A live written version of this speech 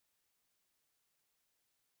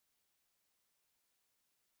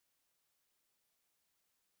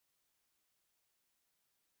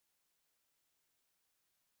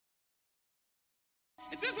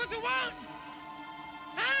Is this what you want?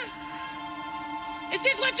 Huh? Is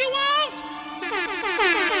this what you want?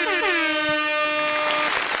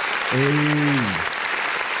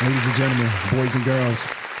 Hey, ladies and gentlemen, boys and girls,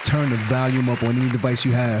 turn the volume up on any device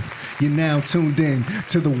you have. You're now tuned in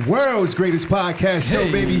to the world's greatest podcast show,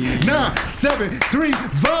 baby. 973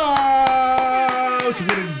 Vibes.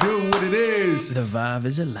 What it do, what it is. The vibe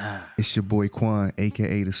is alive. It's your boy Quan,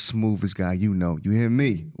 a.k.a. the smoothest guy you know. You hear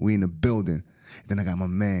me? We in the building. Then I got my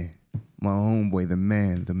man, my homeboy, the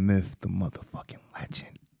man, the myth, the motherfucking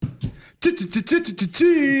legend.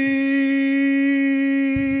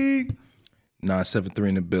 973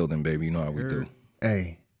 in the building, baby. You know how we do.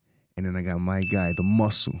 Hey, and then I got my guy, the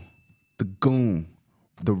muscle, the goon,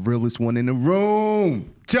 the realest one in the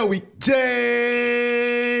room, Joey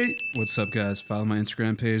J. What's up, guys? Follow my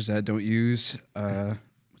Instagram page that I don't use.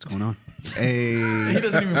 What's going on? Hey, He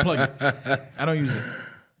doesn't even plug it. I don't use it.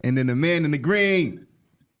 and then the man in the green,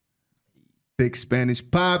 Big Spanish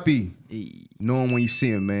Poppy. Hey, Know him when you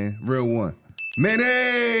see him, man. Real one. Manny!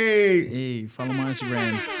 hey, follow my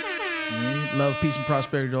Instagram. Hey, love, peace, and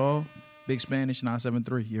prosperity to all. Big Spanish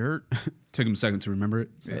 973. You heard? Took him a second to remember it.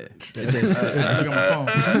 Yeah. Look on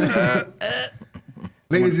my phone.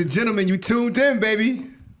 Ladies and gentlemen, you tuned in, baby.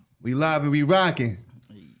 We live and we rocking.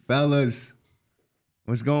 Fellas,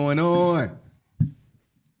 what's going on?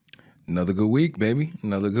 Another good week, baby.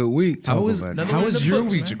 Another good week. How was about it. Another one in the your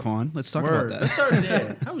books, week, man. Jaquan? Let's talk Word. about Let's that. start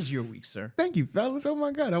there. How was your week, sir? Thank you, fellas. Oh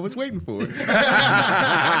my God, I was waiting for it.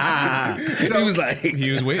 He was like,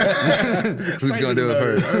 He was waiting. who's going to do it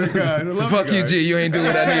first? Oh, God, I love Fuck you, guys. G. You ain't doing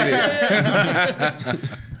what I needed.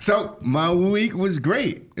 So my week was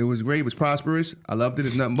great. It was great. It was prosperous. I loved it.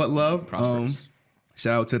 It's nothing but love. Prosperous.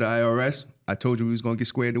 Shout out to the IRS. I told you we was gonna get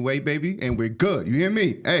squared away, baby, and we're good. You hear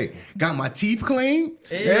me? Hey, got my teeth clean.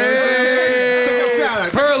 Hey, Check that sound out.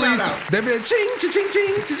 Check that Pearlies. sound out. They be like, ching, ching, ching,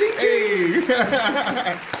 ching, ching, ching.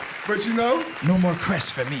 Hey. But you know, No more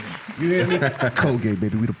crest for me. you hear me? Colgate,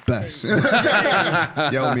 baby, we the best.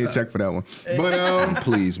 Y'all owe me a check for that one. But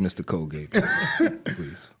Please, Mr. Colgate.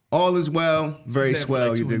 Please. all is well, very Been there for swell.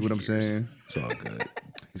 like You dig what 200 I'm years. saying? It's all good.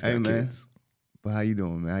 He's Hey got man. kids. But how you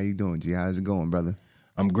doing, man? How you doing, G? How's it going, brother?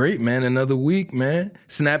 I'm great, man. Another week, man.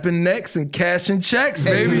 Snapping necks and cashing checks,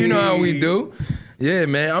 baby. You know how we do. Yeah,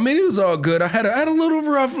 man. I mean, it was all good. I had a little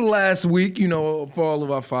rough last week, you know, for all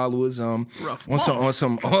of our followers. Rough on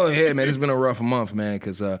some. Oh yeah, man. It's been a rough month, man,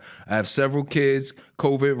 because I have several kids.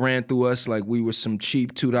 COVID ran through us like we were some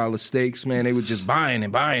cheap $2 steaks, man. They were just buying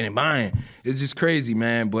and buying and buying. It's just crazy,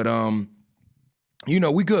 man. But you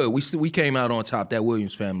know, we good. We came out on top. That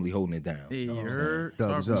Williams family holding it down. Hey, you heard? Talk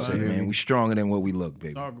Dubs about up, Say, it. yeah. man, we stronger than what we look,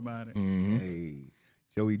 baby. Talk about it. Hey,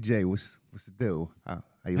 Joey J, what's the deal? How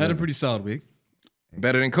you Had a living? pretty solid week.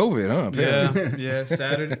 Better than COVID, huh? Apparently. Yeah.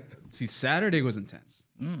 Saturday. See, Saturday was intense.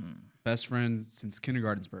 Best friend since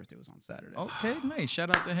kindergarten's birthday was on Saturday. Okay, nice.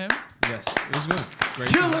 Shout out to him. Yes, it was good. Great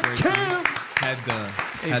Killer time, great time. Cam. Had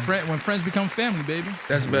Hey, when friends become family, baby.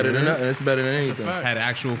 That's better than nothing. That's better than anything. fact. had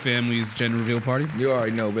actual family's gender reveal party. You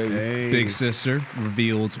already know, baby. Hey. Big sister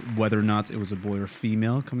revealed whether or not it was a boy or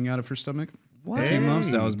female coming out of her stomach. What? A few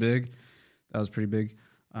months. That was big. That was pretty big.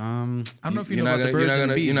 I don't know if you You're know not about the gonna- you're birds not and the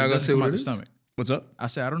gonna- bees. you're not but it gonna doesn't say come what out it the is? stomach. What's up? I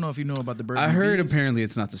said I don't know if you know about the birds. I and heard bees. apparently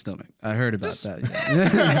it's not the stomach. I heard about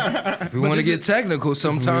that. If we want to get technical,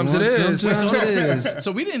 sometimes it is. Sometimes it is.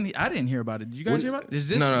 So I didn't hear about it. Did you guys hear about it? Is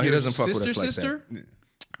this No, he your doesn't fuck with us like that. sister?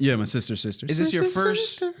 Yeah, my sister's sister. Is this your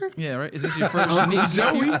first? Yeah, right. Is this your first niece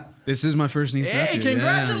nephew? This is my first niece Hey, nephew.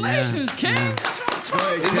 congratulations, Yeah, Ken. yeah. That's what I'm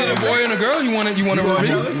talking Is about. it a boy and a girl? You want to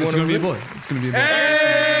reveal? It's gonna be a boy. It's gonna be a boy.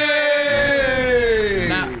 Hey!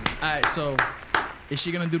 Now, all right. So, is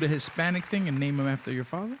she gonna do the Hispanic thing and name him after your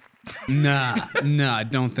father? Nah, I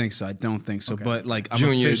don't think so. But like, I'm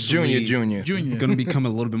Junior. officially Junior. gonna become a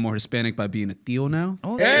little bit more Hispanic by being a Theo now.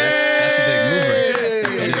 Oh, That's a big move, right?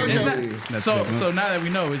 Is that- That's so a big move. so now that we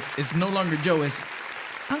know, it's no longer Joe. It's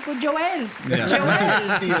Uncle Joel. Yeah.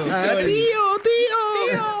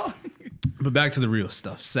 Theo. But back to the real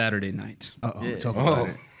stuff. Saturday night. Talk about Oh,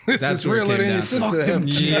 it. this That's is where it realer came than your down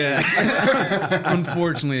to. sister. Yeah.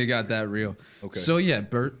 Unfortunately, it got that real. Okay. So yeah,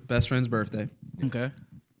 best friend's birthday. Okay.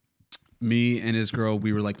 Me and his girl,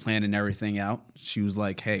 we were like planning everything out. She was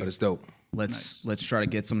like, "Hey, But it's dope. let's try to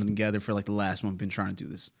get something together for like the last month. Been trying to do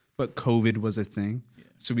this, but COVID was a thing,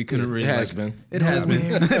 so we couldn't really. It has like- been. It has been.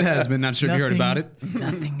 It has been. Not sure if you heard about it.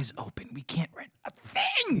 Nothing is open. We can't rent a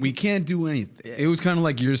thing. We can't do anything. It was kind of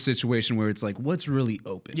like your situation where it's like, what's really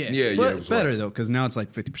open? Yeah. Yeah, But it was better rough. though, because now it's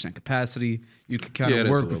like 50% capacity. You could kind Yeah, of it is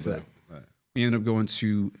a work little with that. better. We ended up going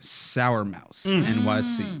to Sour Mouse,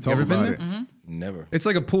 NYC. Talk You ever been about there? it. Never. It's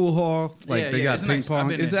like a pool hall. Like Yeah, they yeah, got it's ping nice. I've pong.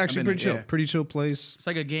 been It's there. I've actually been pretty there, chill. yeah. Pretty chill place. It's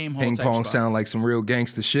like a game hall. Ping type pong spot. sound like some real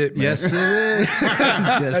gangster shit, man. Yes, it is. Yes,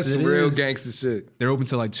 That's it some real is. gangster shit. They're open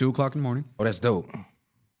till like 2:00 in the morning. Oh, that's dope.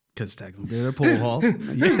 Because technically they're their pool hall.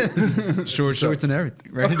 Yes. Short shorts and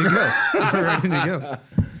everything. Ready to go. Ready to go.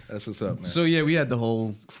 That's what's up, man. So yeah, we had the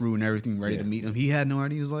whole crew and everything ready to meet him. He had no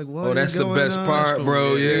idea. He was like, "What?" Oh, that's is the going best on? part,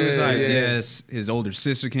 bro. He was Yeah, like, yeah. yes. His older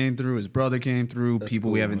sister came through. His brother came through.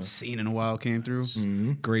 People we cool, haven't man. seen in a while came through.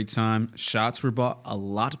 Great time. Shots were bought a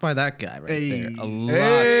lot by that guy right there. A lot by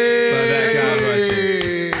that guy right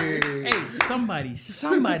there. Hey,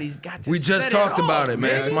 somebody's got to. We just set talked it about off, it,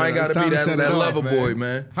 man. man. Somebody got It's to time be to set that it off, lover man. boy,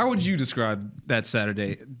 man. How would you describe that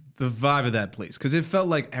Saturday? The vibe of that place, because it felt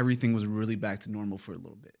like everything was really back to normal for a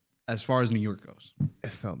little bit, as far as New York goes.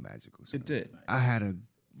 It felt magical. son. It did. I had a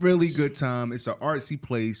really good time. It's an artsy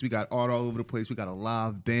place. We got art all over the place. We got a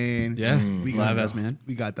live band. Yeah, We live got as man.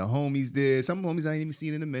 We got the homies there. Some homies I ain't even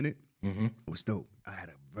seen in a minute. It was dope. I had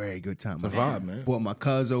a very good time. It's a vibe, man. Brought my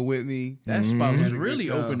cousin with me. That spot was Had a good really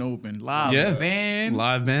time. open. Live Yeah. band.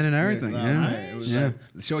 Live band and everything. Yes, Yeah, it was yeah.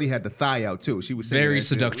 Shorty had the thigh out too. She was singing Very that shit.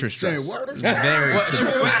 seductress Saying, dress. "Word is Very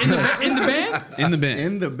seductress. In the band? In the band.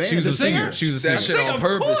 In the band. She was The a singer. singer? She was a That singer. shit on Of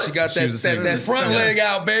purpose. course. She got She was a singer. that front leg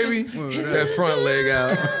out, baby. That front leg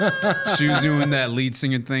out. She was doing that lead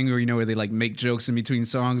singer thing where they like make jokes in between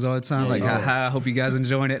songs all the time. Like, haha, hope you guys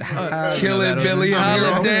enjoying it. Ha, ha. Kill You know, it, that Billie I'm here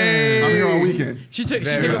all- Holiday. I'm here all weekend. She took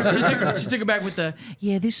it back with the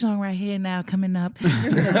this song right here now coming up.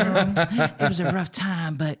 It was a rough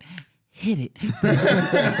time, but hit it.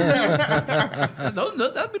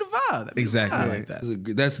 That'd be the vibe. That'd be the Exactly vibe. like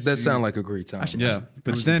that. That sound like a great time. Yeah,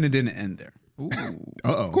 but then it didn't end there. Uh-oh.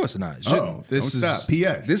 Of course not. It shouldn't. Uh-oh. This Don't is- stop.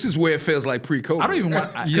 P.S. This is where it feels like pre-COVID. I don't even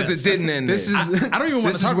want because it didn't end. This there. is. I don't even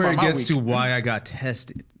want This to is talk where about it my gets to week. why I got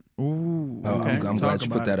tested. Ooh, Oh, okay. I'm glad you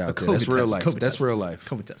put that out there. COVID That's real test, life. COVID That's test. real life.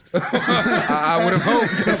 COVID test. I would have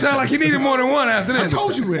hoped. It sounded like he needed more than one after I this.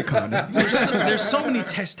 told you where it come. There's so many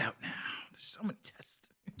tests out now. There's so many tests.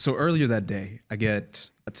 So earlier that day, I get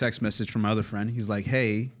a text message from my other friend. He's like,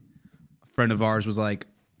 "Hey, a friend of ours was like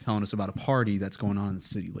telling us about a party that's going on in the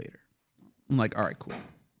city later." I'm like, "All right, cool.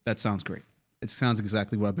 That sounds great. It sounds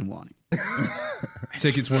exactly what I've been wanting."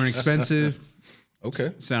 Tickets weren't expensive. Okay.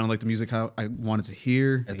 Sounded like the music I wanted to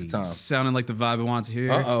hear. At the time. Sounded like the vibe I wanted to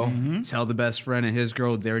hear. Uh-oh. Tell the best friend and his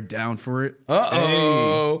girl they're down for it.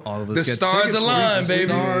 Uh-oh. All of us The get stars tickets for it. align, The baby.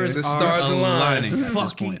 Stars The are stars align. aligning at this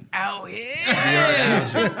Fucking point. out here.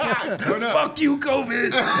 Fuck you,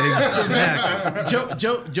 COVID. Exactly.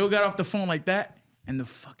 Joe got off the phone like that, and the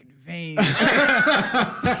fucking vein.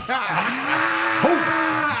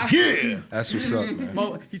 Yeah. That's what's up, man.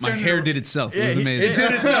 Well, he My turned hair to- did itself. Yeah, It was he- amazing. it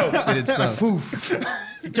did itself. Did itself.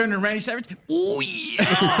 He turned to Randy Savage. Oh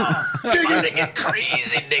yeah, we're gonna get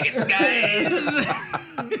crazy, digging guys.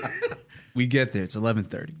 We get there. It's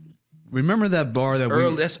 11:30. Remember that bar that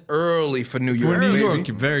Early, we that's early for New York. for New baby. York?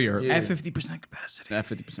 Very early. At 50% capacity. At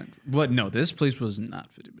 50%. But no, this place was not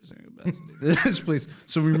 50% capacity. This place.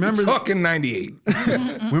 So remember, Talking 98.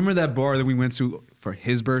 remember that bar that we went to for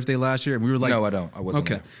his birthday last year, and we were like, No, I don't. I wasn't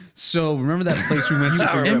Okay. there. So remember that place we went to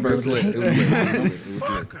I for remember. It was lit. It was lit. It was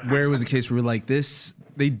lit. where it was a case where we were like, this,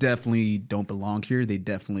 they definitely don't belong here. They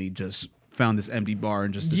definitely just found this empty bar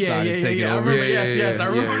and just decided to take it I over. remember. Yes, I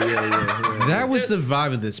remember. That was the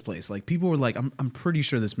vibe of this place. Like people were like, I'm pretty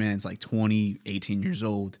sure this man's like 20, 18 years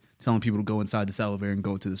old, telling people to go inside this elevator and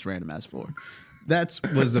go to this random ass floor. That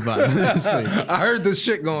was the vibe of this place. I heard the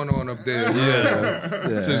shit going on up there.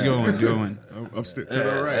 Yeah. Just going. Upstairs. To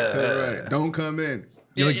the right. To the right. Don't come in.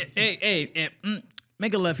 Hey,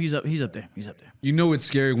 make a left. He's up there. You know it's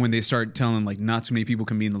scary when they start telling like not too many people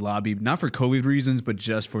can be in the lobby, not for COVID reasons, but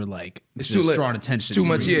just for like It's just too lit. drawing attention. Too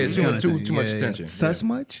much, yeah, reasons, too kind much, of too, thing. too much Yeah, yeah. attention. Sus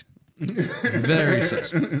much? Very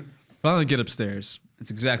sus. Finally get upstairs. It's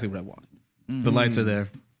exactly what I wanted. The lights are there.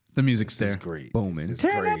 The music's there. Great. Booming. It's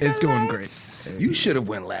great. It's going great. You should have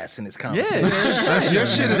went last in this conversation. Your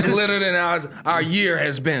shit is litter than our year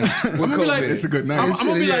has been with COVID. It's a good night. I'm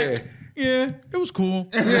gonna be Yeah. like, yeah, it was cool.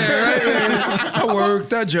 Yeah, right. I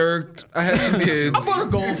worked. I jerked. I had some kids. I bought a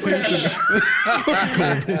goldfish.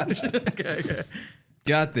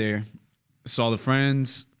 Got there. Saw the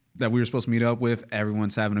friends that we were supposed to meet up with.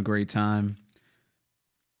 Everyone's having a great time.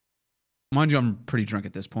 Mind you, I'm pretty drunk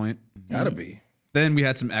at this point. Gotta be. Then we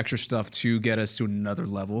had some extra stuff to get us to another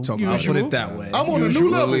level. I'll put Usual. it that way. I'm on a new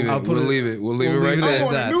We'll level. leave it. I'll put We'll it- leave it. We'll leave it we'll right leave it there. I'm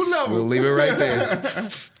on a new That's- level. We'll leave it right there.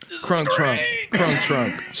 Crunk trunk. Crunk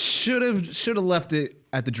trunk. Should have left it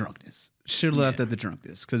at the drunkenness. Should have left at the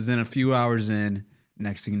drunkenness. Because then a few hours in,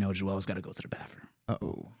 next thing you know, Joel's got to go to the bathroom.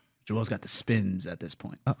 Uh-oh. Joel's got the spins at this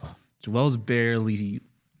point. Joel's barely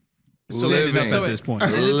standing up Living. at this point.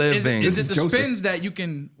 Living. Is it This the is Joseph. spins that you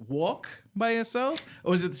can walk by yourself,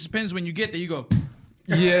 or is it the spins when you get there you go?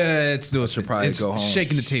 Yeah, it's those spins. probably It's go home.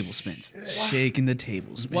 shaking the table spins. Shaking the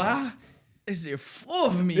table spins. Why is there 4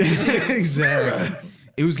 of me? Exactly.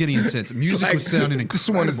 It was getting intense. Music was sounding incredible. This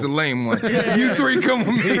one is the lame one. You three come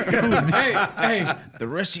with me. hey, the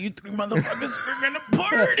rest of you 3 motherfuckers are gonna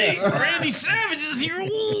party. Randy Savage is here.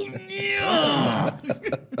 Ooh, yeah.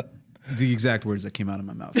 The exact words that came out of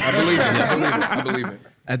my mouth. I believe it. I believe it. I believe it.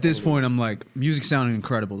 At this point, I'm like, music sounding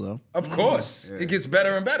incredible though. Of course. It gets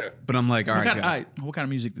better and better. But I'm like, all right, guys. What kind of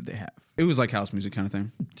music did they have? It was like house music kind of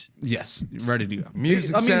thing. Yes, ready to go.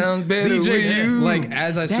 Music sounds better DJ, with you. like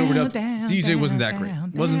as I sobered up, Down, DJ wasn't that down, great.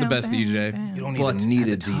 down, Wasn't the best down, DJ. down. You don't But even need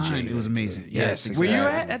a at the time, DJ. It was amazing. Yes, Where you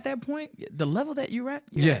exactly. at that point? The level that you're at?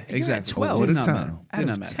 Yeah, You're exactly. At 12. What Did a not time. matter. out Did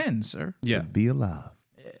not of matter. 10, sir. Yeah. Be alive.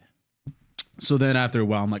 So then after a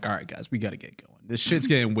while, I'm like, all right, guys, we got to get going. This shit's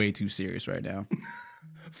getting way too serious right now.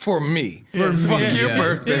 For me. me, your yeah.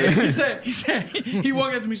 birthday. He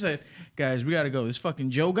walked up to me and said, guys, we gotta go. This fucking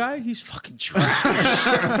Joe guy, he's fucking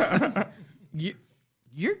trash.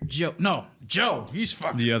 You're Joe. No, Joe. He's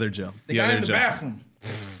fucking The other Joe. the guy in the bathroom.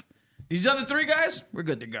 These other 3 guys, we're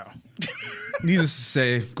good to go. Needless to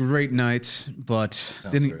say, great night, but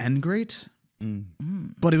didn't great. end great.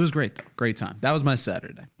 But it was great, though. Great time. That was my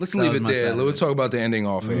Saturday. Let's That leave was it my there. Saturday. Let's talk about the ending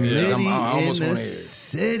off air. Liddy I almost in want the to hear it.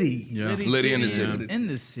 city. Yeah. Liddy in the city. In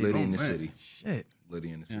the city. Liddy in the man. city. Shit.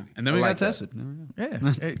 Liddy in the city. And then I we like got that. tested. Yeah.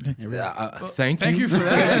 Hey, Thank thank you. you for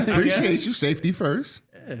that. Appreciate you. Safety first.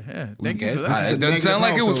 Yeah. Thank you for It that. doesn't sound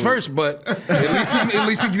like it was household. first, but at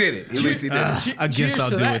least he did it. At least he did it. I guess Cheers I'll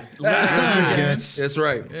to do that. it. Yes. That's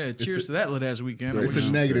right. Yeah, cheers to that lit ass weekend. It's a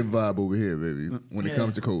negative vibe over here, baby, when it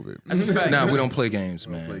comes to COVID. That's a fact. Nah, we don't play games,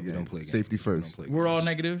 man. We don't play games. Safety We first. don't play We're all games.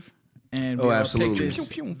 negative. And Oh, we all absolutely. take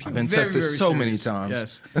this I've been very, tested very so many serious. times.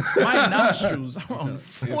 Yes. My nostrils are on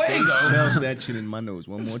fuego. Shove that shit in my nose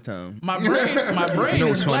one more time. My brain You know is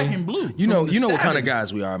what's black funny? and blue. You know from the what kind of stabbing.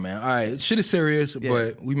 guys we are, man. All right, shit is serious,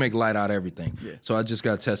 but we make light out of everything. So I just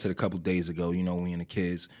got tested a couple days ago. You know, we and the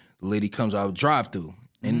kids. The lady comes out drive through.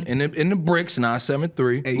 In the bricks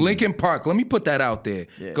 973 Lincoln Park. Let me put that out there.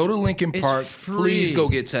 Go to Lincoln It's Park. free. Please go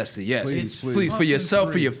get tested. Yes, Please. please for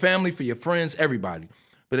yourself, for your family, for your friends, everybody.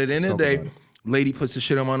 But at the end of the day, lady puts the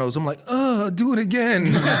shit on my nose. I'm like, do it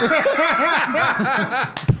again.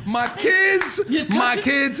 my kids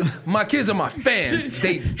are my fans.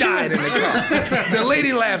 They died in the car. The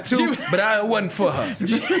lady laughed too, but it wasn't for her.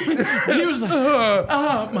 She was like,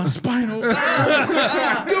 my spinal. Do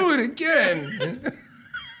it again.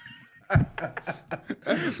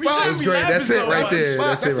 That's the spot. That's great. That's it right there.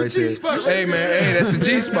 That's it the right there. G-spot. Hey man, hey, that's the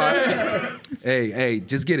G spot. Hey,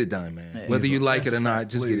 just get it done, man. Whether you like it or not,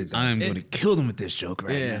 just get it done. I am going to kill them with this joke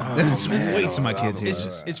right Yeah. now. Wait till my kids hear It's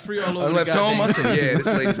this. it's free all over. I left the home. I goddamn- said, "Yeah, this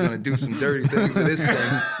lady's gonna do some dirty things to this thing."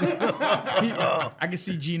 I can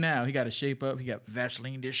see G now. He got to shape up. He got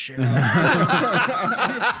Vaseline this shit. Where's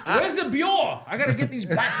the Bior? I gotta get these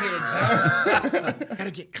blackheads out. I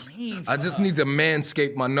gotta get clean. I just need to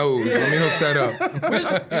manscape my nose. Let me hook that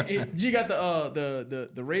up. G got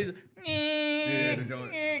the razor.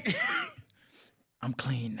 I'm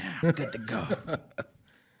clean now. Good to go.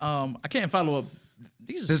 I can't follow up.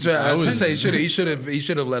 These are That's some right. I was gonna sentences. say he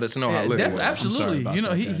should have let us know how lit it was. Absolutely. about You know,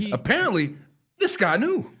 that, he Apparently, this guy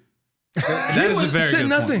knew. That is a very said good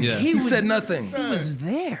nothing. point. Yeah. He said nothing. was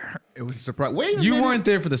there. It was a surprise. Wait a You minute. weren't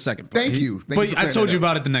there for the second part. Thank you. Thank But you for I clearing told that you up.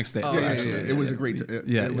 about it the next day. Yeah, it was a great.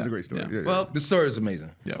 It was a great story. Yeah. Yeah, yeah. Well, The story is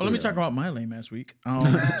amazing. well, let me talk about my lame ass week.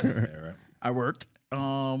 I worked.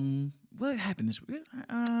 What happened this week?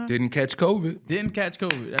 Didn't catch COVID. Didn't catch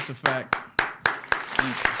COVID. That's a fact.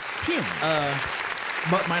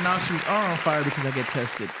 But my nostrils are on fire because I get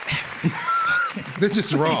tested. They're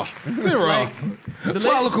just raw. They're raw. The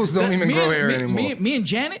Follicles don't even grow hair anymore. Me and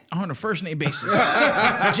Janet are on a first name basis.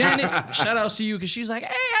 Janet, shout out to you because she's like,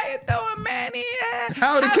 "Hey, how you doing, Manny?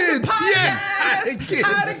 How are the How's kids? podcast? Yeah, how the kids?"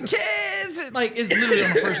 How the kids?" Like it's literally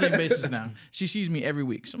on a first name basis now. She sees me every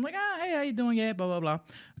week, so I'm like, "Hey, how you doing? Yeah, blah blah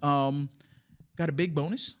blah." Got a big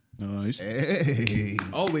bonus. Nice. Hey.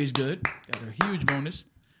 Always good. Got a huge bonus.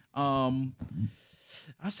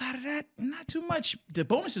 Outside of that, not too much. The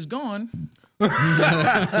bonus is gone. Of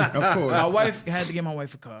course. My wife had to get my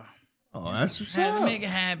wife a car. Oh, that's what's Had to up. make it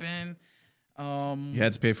happen. You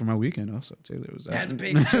had to pay for my weekend also. Taylor was Had to that.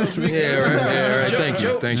 pay for Joe's weekend. Yeah, right. Joe, Thank you.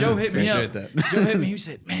 Joe, Thank Joe you. hit me up. Appreciate that. Joe hit me. He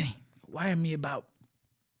said, "Manny, wire me about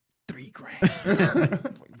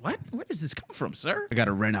 $3,000." what? Where does this come from, sir? I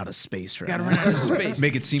gotta rent out of space right Gotta now. run out of space.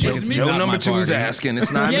 Make it seem Just like it's me. Joe not number my 2 is party. asking.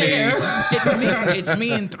 It's not me. Yeah, it's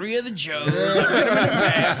me and 3 of the Joes. I met 'em in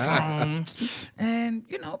the bathroom, and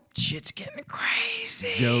shit's getting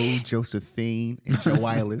crazy. Joe, Josephine, and Joe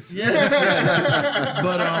Wireless. Yes.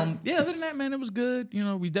 But other than that, man, it was good.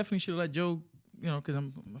 We definitely should have let Joe. Because I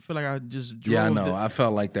feel like I just drove Yeah, I know. I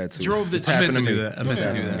felt like that too. drove the It's I meant happened to to do me. that. I meant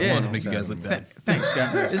to do that. I Yeah. wanted to make you guys look bad. Thanks,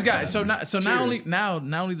 guy. This guy. So not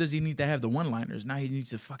only does he need to have the one-liners, now he needs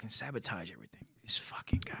to fucking sabotage everything. This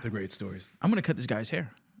fucking guy. They're great stories. I'm gonna cut this guy's hair.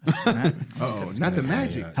 That's what's gonna happen. Oh, not the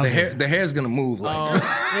magic. The hair's gonna move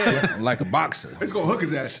like like a boxer. It's gonna hook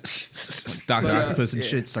his ass. Dr. Octopus and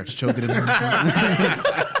shit starts choking him.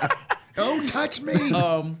 Don't touch me.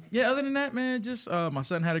 Other than that, man, just my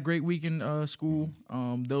son had a great week in school.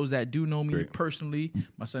 Those that do know me personally,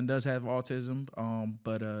 my son does have autism.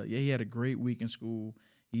 But he had a great week in school.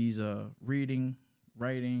 He's reading,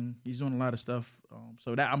 writing. He's doing a lot of stuff.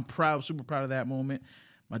 So that I'm super proud of that moment.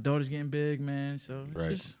 My daughter's getting big, man. So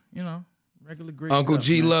it's just regular great Uncle stuff,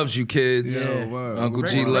 G man. loves you, kids. Yeah. word. Uncle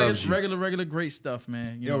G loves you. Regular great stuff,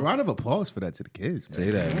 man. Yo, round of applause for that to the kids, man. Say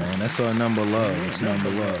that, man. That's our number of love. It's number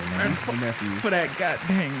of love, man. For that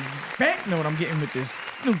goddamn bank note I'm getting with this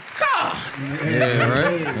new car. Yeah,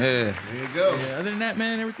 right? Yeah. There you go. Yeah, other than that,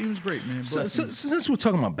 man, everything was great, man. So, Blessings. since we're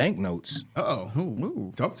talking about banknotes,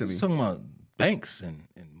 Uh-oh. Talk to me. talking about banks and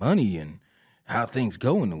money and how things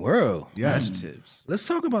go in the world. Adjectives. Let's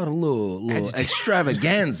talk about a little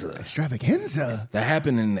extravaganza Extravaganza. that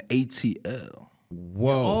happened in the ATL.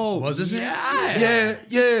 Whoa. Was this it? Yeah.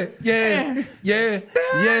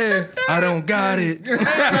 I don't got it.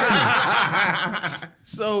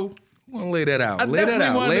 So Want to lay that out. I Lay that definitely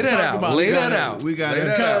out. wanted Lay to that talk out. about Lay that. that out. We got Lay it.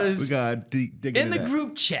 that out. Because We got dig in into the that.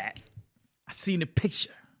 group chat, I seen a picture.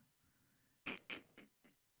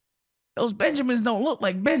 Those Benjamins don't look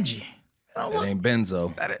like Benji. They don't That look, ain't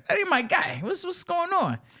Benzo. that ain't my guy. What's going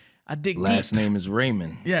on? I dig Last deep. name is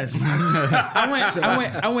Raymond. Yes.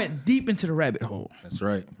 I went deep into the rabbit hole. That's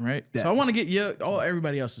right. Right. So I want to get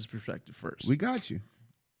everybody else's perspective first. We got you.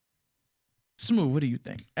 Smooth. What do you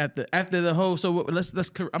think after the whole? So let's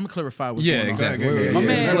I'm gonna clarify what's Yeah, going exactly. Okay, My yeah,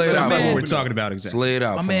 man, Just lay it my out. man- What we're talking about Just exactly. lay it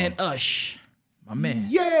out. My for man him. Ush, my man,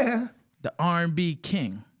 Yeah. the R&B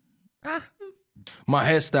king. My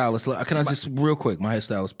hairstylist. Can I just real quick? My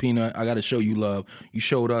hairstylist Peanut. I got to show you love. You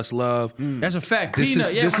showed us love. That's a fact. This Peanut,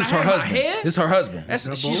 is yeah, this when is I her had my husband. hair, This is her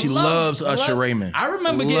husband. she loves Usher Raymond. I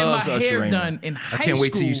remember getting my Loves Usher hair Raymond. done in high I school. can't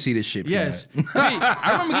wait till you see this shit. Yes, Peanut.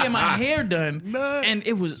 I remember getting my hair done, and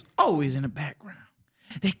it was always in the background.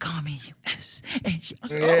 They call me US, and she, I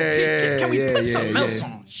was like, can we put something else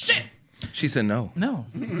on? Shit. She said no. No,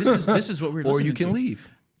 this is what we're listening Or you can to. leave.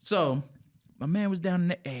 So, my man was down in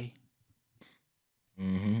the A.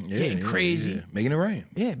 Getting crazy. Yeah. Making it rain.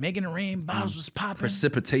 Yeah, making it rain. Bottles was popping.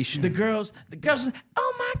 Precipitation. The girls, was,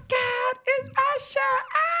 oh my God, it's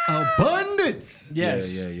Usher. Abundance.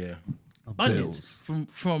 Yes. Yeah. Abundance.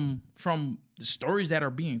 From the stories that are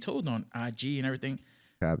being told on IG and everything,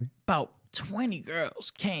 Copy. about 20 girls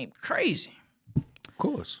came crazy. Of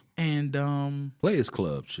course. And Players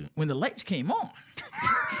Club shit. when the lights came on,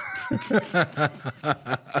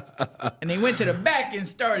 and they went to the back and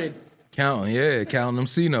started, Counting them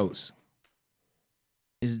C notes.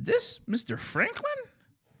 is this Mr. Franklin?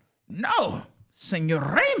 No,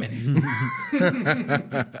 Senor Raymond.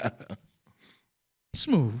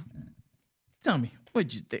 Smooth. Tell me,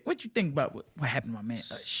 what you think about what happened to my man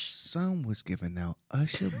Ush? Son was giving out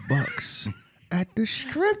Usher bucks at the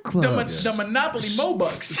strip The, club. the Monopoly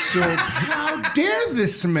Mobucks. So, How dare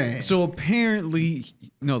this man? so apparently,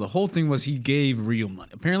 no, the whole thing was he gave real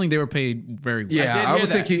money. Apparently, they were paid very well. Yeah, did I hear would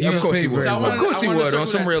that. think He of was course he paid would. very well. Of course he I wanna would on some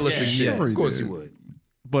circle that. realistic Yeah. shit. Sure he Of course he did. would.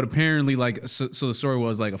 But apparently, like, so the story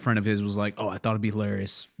was like a friend of his was like, "Oh, I thought it'd be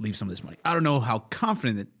hilarious. Leave some of this money." I don't know how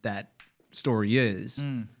confident that story is,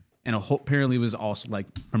 and apparently it was also like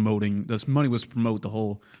promoting. This money was to promote the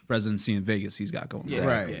whole residency in Vegas he's got going. on.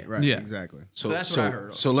 Right, Yeah. exactly. So that's what I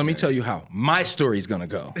heard. So let me tell you how my story's gonna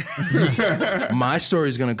go. My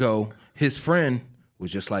story's gonna go. His friend was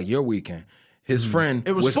just like your weekend. His friend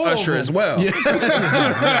was was full of Usher them. as well.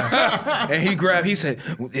 And he said,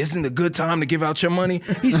 "Isn't it a good time to give out your money?"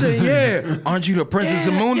 He said, "Yeah. Aren't you the Princess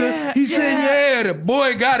Zamunda?" yeah, He said, "Yeah, the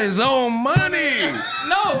boy got his own money."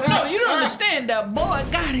 No, you don't understand. That boy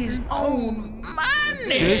got his own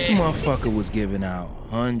money. This motherfucker was giving out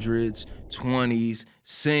hundreds, 20s,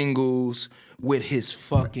 singles with his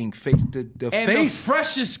fucking face. The and face, the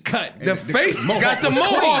freshest cut. the face got the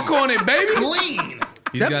mohawk on it, baby. Clean.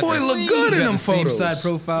 He's That got boy the- look good he's in got them the same photos. side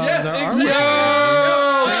profile. Yes, as our exactly. Yo,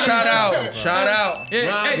 Yes, Shout out.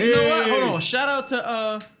 Hey, you know what? Hold on. Shout out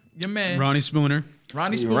to your man Ronnie Spooner.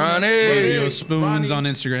 Ronnie Spooner. Ronnie. Yo, Spoons Ronnie. on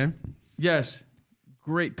Instagram. Yes.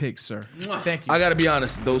 Great picks, sir. Thank you. I gotta be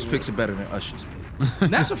honest, those picks are better than Usher's pick.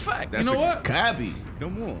 That's a fact. You know what? Cabby,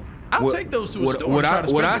 come on. I'll take those to a store. What and try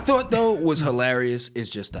to I spend it. thought though was hilarious is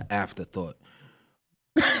just the afterthought.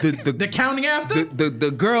 The counting after?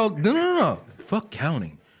 The girl, no. Fuck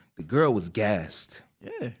counting. The girl was gassed.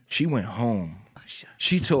 Yeah. She went home.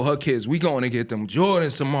 She told her kids, we going to get them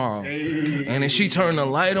Jordans tomorrow. And then she turned the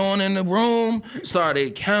light on in the room,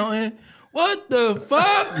 started counting. What the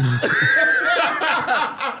fuck?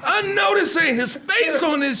 I know this ain't his face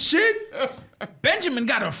on this shit. Benjamin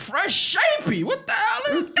got a fresh shapey. What the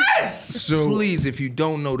hell is this? So Please, if you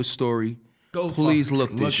don't know the story, please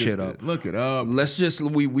look this shit up. Look it up. Let's just,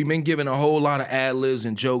 we've been giving a whole lot of ad-libs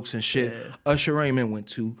and jokes and shit. Usher Raymond went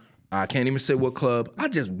to, I can't even say what club. I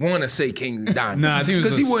just want to say King's Diamonds. nah, I think it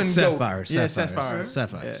was he wouldn't go. Sapphires. Yeah, Sapphires. Sapphires.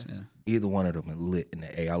 Sapphires. Yeah. Either one of them are lit in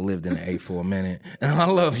the A. I lived in the A for a minute, and I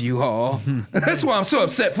love you all. That's why I'm so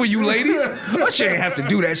upset for you ladies. Usher ain't have to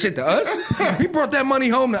do that shit to us. He brought that money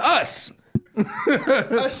home to us.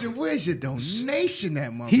 Usher, where's your donation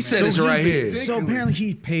at, my He man? said it's right here. So apparently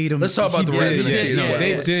he paid him. Let's talk about he the did, residency. Yeah, no, Yeah,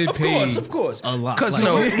 they yeah. did pay. Of course. a lot. Because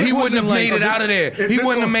Like, he wouldn't have made it this- out of there. is He this wouldn't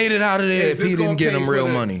have gonna- made it out of there Is if this he didn't gonna get pay him for real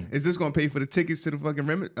the- money. Is this gonna pay for the tickets to the fucking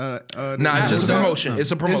Nah, it's just a promotion.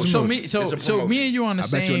 It's a promotion. So It's a me and you on the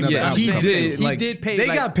bet you same. another Yeah, album he comes did. through. He Like, did pay. they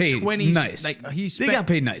like got paid 20, nice. Like he They spent, got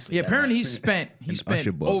paid nicely. Yeah, apparently he spent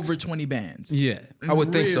Usher books. over 20 bands. Yeah. I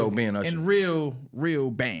would think so, being Usher. And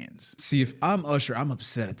real bands. See, if I'm Usher, I'm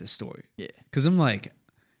upset at this story. Yeah. Because I'm like,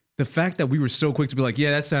 the fact that we were so quick to be like, yeah,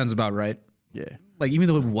 that sounds about right. Yeah. Like, even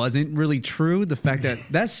though it wasn't really true, the fact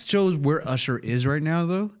that shows where Usher is right now,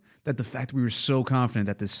 though. That the fact that we were so confident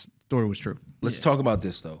that this story was true. Let's talk about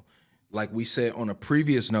this though. Like we said on a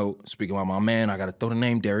previous note, speaking about my man, I gotta throw the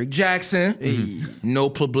name Derrick Jackson. No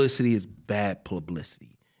publicity is bad publicity.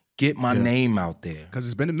 Get my name out there. 'Cause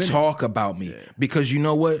it's been a minute. Talk about me. Because you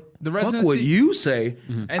know what? The Fuck what residency- you say.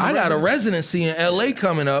 And I the got a residency- residency in LA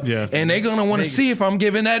coming up. Yeah. And they're gonna want to see if I'm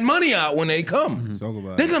giving that money out when they come. Talk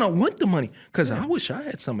about They're it. gonna want the money. Cause I wish I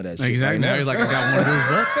had some of that shit. Exactly. Right Now now. you're like, I got one of those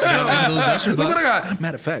bucks. I got one of those Usher Look what bucks. I got.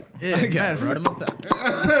 Matter of fact. Yeah,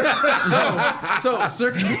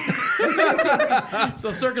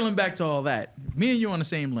 so circling back to all that, me and you on the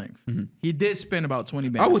same length. He did spend about 20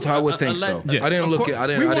 bands. I would think so. Yeah. I didn't look at. I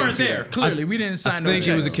didn't. We I didn't weren't see there. that. Clearly, we didn't sign I no think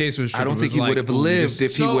it was a checks. case where I don't think he would have lived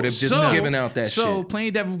if he would have just given out that so shit.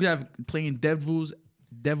 playing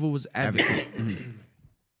devil's advocate,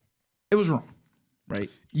 it was wrong, right?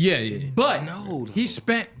 Yeah. But No, he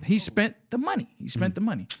spent the money. He spent the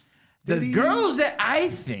money. The girls that I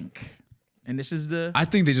think, and this is the I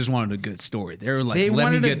think they just wanted a good story. They were like, they let me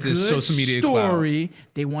wanted a get this good social media clout. story.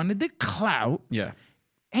 They wanted the clout, Yeah.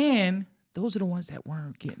 and those are the ones that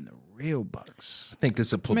weren't getting the real bucks I think this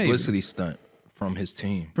is a publicity stunt from his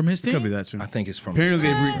team. from his team. Could be that too. I think it's from his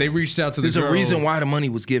Apparently, team. they reached out to the There's girl. a reason why the money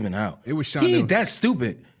was given out. It was He ain't Shonda. that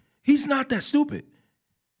stupid. He's not that stupid.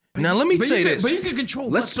 Now let me But say you can, this. but you can control.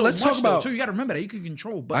 Let's but so talk much, though, about. too. You got to remember that you can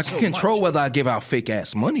control. But I so can control much. whether I give out fake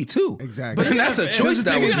ass money too. Exactly. But that's a choice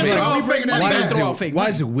that was is, made. like, we breaking that Why down. is throw out fake it? Why money.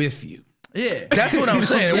 is it with you? Yeah, That's what I'm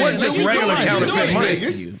saying. It Yeah, wasn't just we regular doing it. counterfeit We money. doing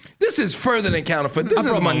it. This is further than counterfeit. This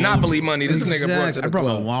is monopoly money. This nigga brought to the I brought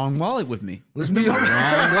my club. long wallet with me. Let's be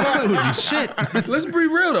Let's be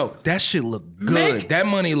real though. That shit look good. That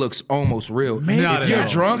money looks almost real. Not If at you're all.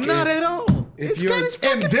 drunk, Not at all. It's you're- got its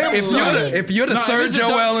fucking if you're the No, third if it's a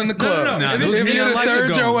Joel dark- in the no, club, no, no. Nah, If those it's- if you're neon the lights are third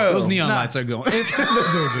going. Joel, Those neon Nah. lights are going.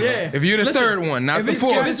 yeah. if you're the Listen, third one, not the If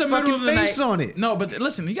fourth, it's the middle of the face night, on it. No, but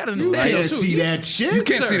listen, you got to understand. can't too. see that shit. you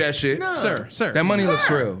can't Sir. see that shit. Sir. That money looks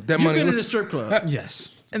real. That You've money been in a looks. strip club. Yes.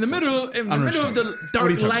 In the middle of the What dark are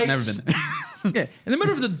you talking lights. about? Never been there. Yeah, in the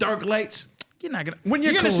middle of the dark lights, you're not gonna. When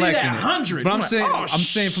you're gonna see collecting that it. 100. But I'm You're saying, like, oh, I'm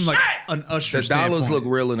saying from like shit. an Usher The standpoint. dollars look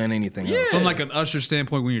realer than anything else. From like an Usher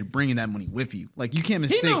standpoint, when you're bringing that money with you, like you can't He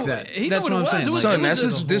mistake knew- that. he That's knew what what I'm it saying. was. Like,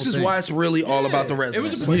 Son, was this is why it's really all about the It was.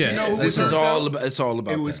 residents. But Yeah. you know who This is turned all out? about. It's all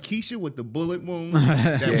about. It was that. Keisha with the bullet wound.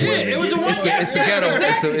 Yeah, it was the one. It's the ghetto.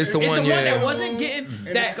 It's the one. that Yeah. wasn't getting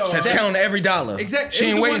that. That's that- counting every dollar. Exactly. She It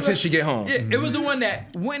was ain't the waiting one till that- she get home. Yeah, it was the one that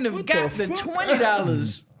wouldn't have got the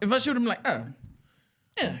 $20 if I should have been like, oh.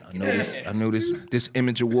 Yeah. I know this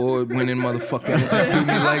Image Award winning motherfucker ain't just do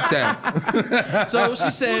me like that. So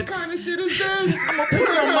she said, kind of shit is this? I'm gonna put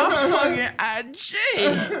it on my fucking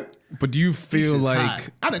IG. but do you feel like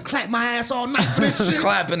I done clapped my ass all night for this shit.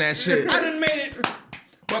 Clapping that shit. I done made it.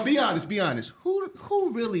 But be honest.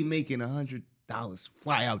 Who really making $100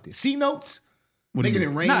 fly out there? C notes? What do you Making it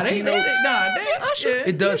mean? rain. Nah, they, C-notes. yeah.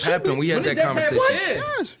 It does happen. We had When that is that conversation.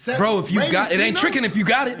 what? Yeah. Bro, if you Rain got it, ain't C-notes? tricking if you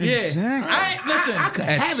got it. Yeah. Exactly. I ain't, listen. At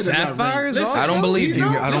have it or not, Sapphires, Listen, I don't also? believe you.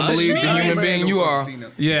 I don't believe the human Rain being you no are.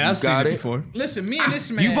 C-notes. Yeah, I've seen got it it. before. Listen, me and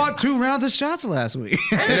this man. You bought 2 rounds of shots last week.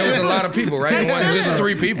 And there was a lot of people, right? It wasn't just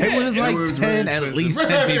 3 people. It was like was 10, very at least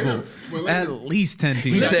 10 people. Well, At listen. least 10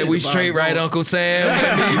 people. He said, "We the straight, vibes right, going. Uncle Sam?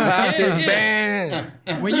 Let me pop this band."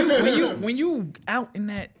 when you out in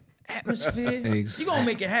that atmosphere, you gonna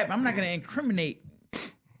make it happen. I'm not gonna incriminate,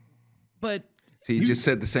 but See, he just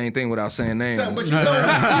said the same thing without saying names. Son, but you know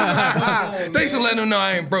the C-notes going on, Thanks for man. letting him know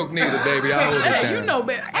I ain't broke neither, baby. I hold it hey, down. you know,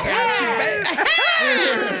 man, I got you,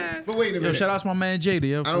 man. But wait a Yo, minute. shout out to my man JD.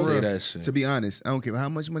 Yo, I for don't Say real. that shit. To be honest, I don't care how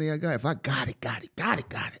much money I got. If I got it.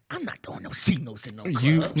 I'm not throwing no C-notes in no club.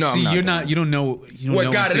 You No, I'm see, not you're doing not. You don't know. You don't What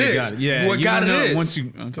know God until it you is. got it. Yeah. What you God don't it know is. Once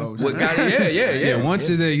you. Okay. What got it? Yeah. Yeah. Once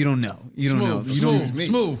you're there, you don't know. You don't know. Smooth, You don't. smooth,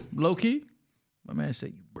 smooth. Low key. My man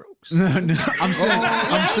said you broke. No, I'm saying.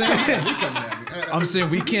 I'm saying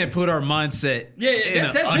we can't put our mindset. Yeah, in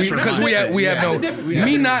that's a different. usher Because mindset. we have That's no a different-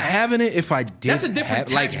 me not having it. If I did, That's a different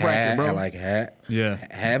tax bracket, bro. Yeah.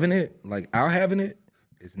 having it, like our having it,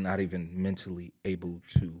 is not even mentally able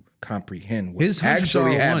to comprehend what His hundreds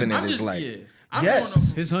actually are having ones. it I'm is just like. yeah. I'm Yes. going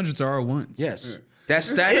His hundreds are our ones. Yes, that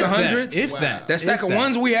stack of hundreds, If that. that stack If of that.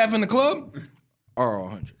 ones we have in the club are all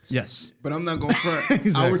hundreds. Yes. But I'm not going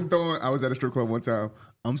front. I was at a strip club one time.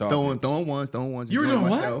 I'm all throwing ones. You were enjoying doing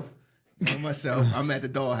what? myself. Enjoying myself. I'm at the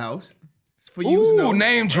dollhouse. It's for you to know. Ooh,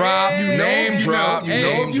 name drop, Hey. name You drop, know, you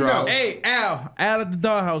name know, you drop. know. Hey, Al at the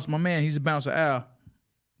dollhouse, my man. He's a bouncer, Al.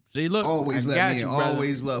 See, look, Always I let got me you, in. brother.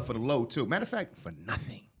 Always love for the low too. Matter of fact, for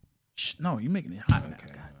nothing. Shh, no, you making it hot now. God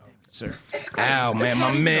damn it, sir. Ow, man,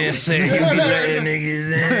 my man said he be letting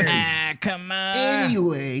niggas in. Ah, come on.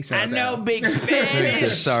 Anyway, I know big He said,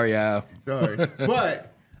 Spanish. sorry, Al. Sorry,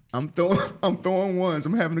 but I'm throwing ones.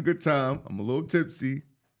 I'm having a good time. I'm a little tipsy.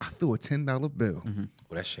 I threw a $10 bill.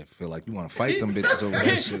 Well, that shit feel like you want to fight them bitches over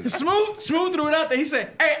that shit. Smooth threw it out there. He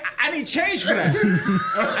said, "Hey, I need change for that.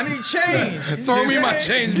 I need change. Throw me my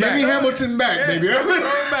change Give me back. Hamilton back, baby. Throw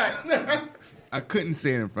it back." I couldn't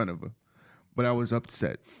say it in front of her, but I was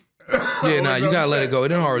upset. Yeah, nah, you gotta let it go. It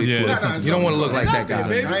didn't already Yeah. flew. Nah, You don't want to look like It's that out there, guy.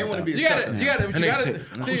 baby. I ain't want to be a You gotta, sucker. you gotta, And you they gotta.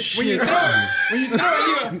 said, See, when you throw it, you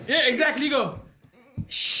go, yeah, exactly. You go,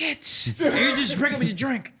 shit. And you just drink up with your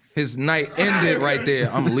drink. His night ended right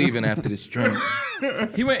there. I'm leaving after this drink.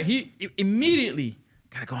 He immediately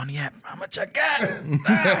gotta go on the app. How much I got?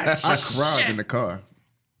 Ah, I cried in the car.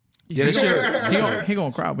 Yeah, that's your. he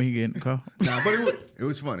gonna cry when he get in the car. Nah, but it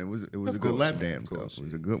was fun. It was a good lap dance. Though. It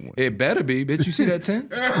was a good one. It better be, bitch. You see that 10?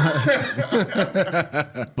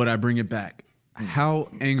 But I bring it back. How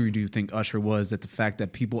angry do you think Usher was at the fact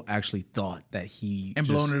that people actually thought that he And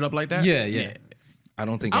just- blowing it up like that? Yeah. I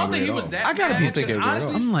don't think. I don't think he at was all. that. I gotta mad, be because thinking, bro.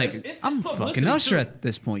 honestly, I'm like, it's I'm publicity, fucking Usher too. at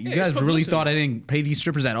this point. You Yeah, guys it's really publicity. thought I didn't pay these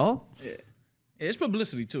strippers at all? It's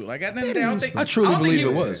publicity too. Like at the end of the day, I don't think. I truly don't think believe he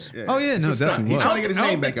it was. Oh, yeah, It's no, a stunt. definitely He's was. trying to get his I don't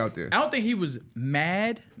name back think- out there. I don't think he was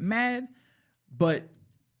mad, but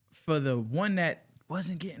for the one that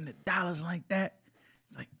wasn't getting the dollars like that,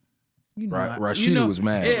 like you know, Rashida was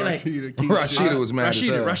mad. Yeah, like Rashida was mad as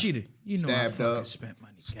hell. Rashida, you know, Stabbed I fucking up. spent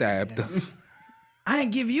money. Stabbed. goddamn. I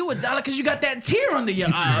ain't give you $1 because you got that tear under your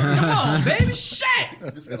eye. Come on, baby, shit.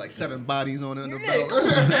 Just got like 7 bodies on it in the Yeah, belt. come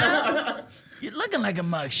on, man. You're looking like a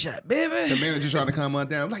mugshot, baby. The manager trying to calm her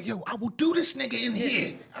down. I'm like, yo, I will do this nigga in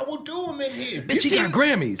here. I will do him in here. Bitch, he got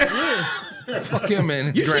Grammys. Fuck him,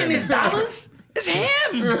 man. You seen his Grammys. dollars? It's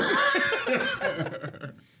him.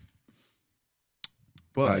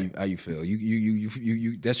 But How you feel?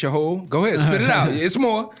 You. That's your whole. Go ahead, spit it out. It's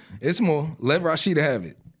more. It's more. Let Rashida have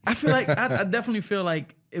it. I feel like I definitely feel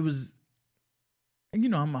like it was, and you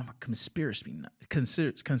know I'm a conspiracy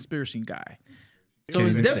guy. So Can't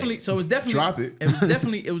it's even say definitely it. so it's definitely Drop it.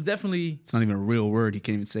 It was definitely It's not even a real word. You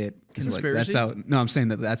can't even say it. It's like, Conspiracy? that's how. No, I'm saying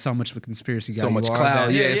that's how much of a conspiracy guy So you much are, cloud.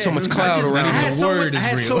 that- Yeah, so much cloud I around had the so word much, is I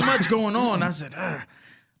had real. so much going on. I said,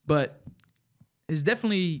 but it's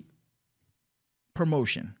definitely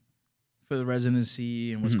promotion for the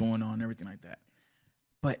residency and what's going on and everything like that.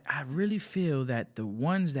 But I really feel that the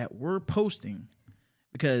ones that were posting,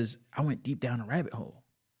 because I went deep down a rabbit hole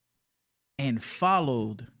and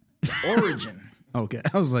followed the origin. Okay,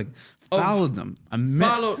 I was like, followed them. I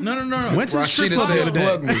meant. No. Went to the strip Rashida club the said, other day.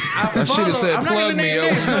 "Plug me." Rashida said, I'm not "Plug gonna me." name Yo,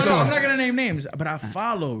 names. what you No, I'm talking? not gonna name names, but I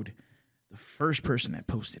followed the first person that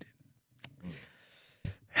posted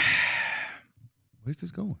it. where's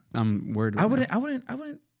this going? I'm worried. I right now.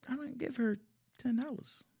 wouldn't give her $10.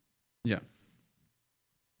 Yeah.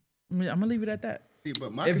 gonna leave it at that. See,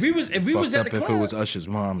 but my If we was at Fucked the up club, if it was Usher's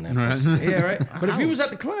mom. Then. yeah, right. But if we was at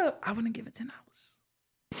the club, I wouldn't give it $10.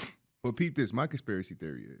 Well, peep this. My conspiracy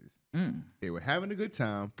theory is they were having a good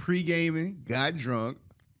time, pre-gaming, got drunk.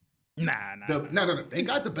 Nah. No. They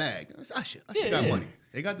got the bag. It's Usher. Usher got money.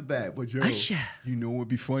 They got the bag. But yo, Usher. you know what'd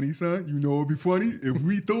be funny, son? You know what'd be funny? If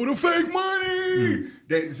we throw the fake money.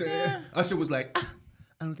 Usher was like,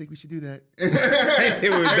 I don't think we should do that.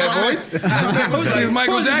 It was that voice. It was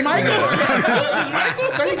Michael Jackson.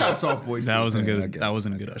 So he got a soft voice. That too. wasn't I good. guess. That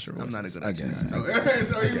wasn't a good Usher. I'm voice. not a good I Usher. guess.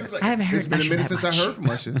 So he was like, I haven't heard it's been a Usher minute that since I much. heard from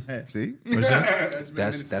Usher. See? What's that? It's been a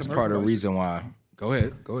minute since That's I heard part from of the Usher. reason why. Go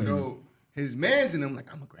ahead. So his man's in him like,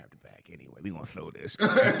 I'm gonna grab the bag anyway. We gonna throw this.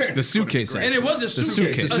 The suitcase. And it was a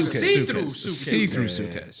suitcase. A see-through suitcase. See-through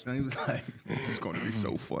suitcase. And he was like, this is gonna be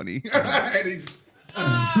so funny. And he's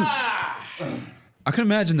I can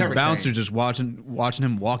imagine the Never bouncer changed. just watching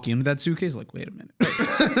him walk into that suitcase. Like, wait a minute.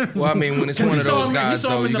 Well, I mean, when it's one of saw those him- he guys, saw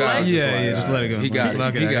though, him in you the got light. Yeah, just let it go. He got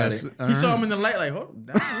Fuck it. He I got guess. it. He saw him in the light, like, oh,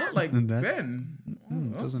 that don't look like That's- Ben.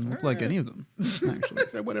 Doesn't look like any of them. Actually,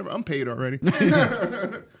 said, whatever, I'm paid already.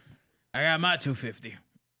 I got my $250.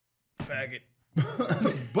 Faggot.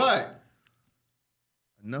 But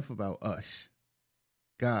enough about Ush.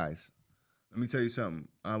 Guys, let me tell you something.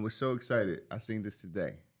 I was so excited. I seen this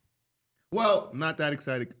today. Well, not that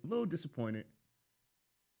excited. A little disappointed.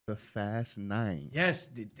 The Fast 9. Yes,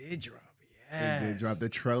 they did drop. They Yes. did drop. The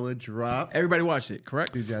trailer dropped. Everybody watched it,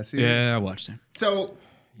 correct? Did y'all see it? yeah, I watched it. So,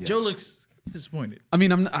 Joe looks disappointed. I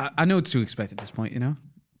mean, I know what to expect at this point. You know,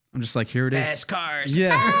 I'm just like, here it is. Fast cars.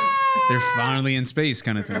 Yeah, they're finally in space,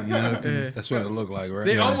 kind of thing. You know? That's what it looked like, right?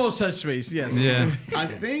 They almost touched space, yes. Yeah, I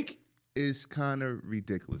think it's kind of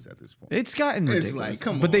ridiculous at this point. it's gotten It's ridiculous. like,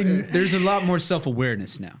 come but on. there's a lot more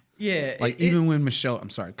self-awareness now. Yeah. Like even when Michelle, I'm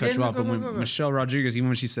sorry, cut Yeah, you no, off, go, but go, when go, go. Michelle Rodriguez, even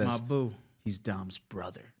when she says my boo. he's Dom's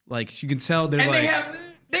brother, like you can tell they're And like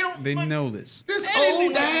they don't they like, know this. This Anything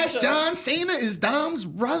old like ass that. John Cena is Dom's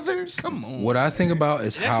brother? Come on. What I think about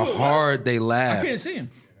is how who it was. hard they I laughed. can't see him.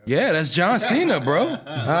 Yeah, that's John Cena, bro.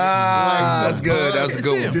 Ah, that's good. That was a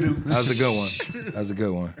good It's one. That was a good one. That was a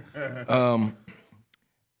good one.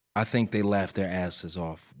 I think they laughed their asses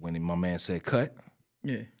off when my man said cut.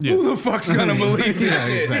 Yeah. Who the fuck's gonna believe this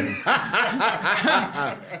shit?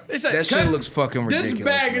 They said, That shit looks fucking ridiculous. This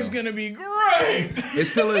bag is bro. gonna be great. It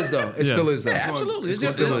still is though. It still is though. Yeah, absolutely. It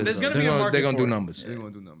still is. There's though. gonna be a market They're gonna for do it. numbers. They're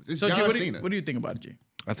going to do numbers. It's So, G, John what Cena. do you think about it, G?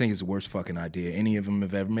 I think it's the worst fucking idea any of them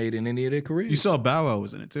have ever made in any of their careers. You saw Bow Wow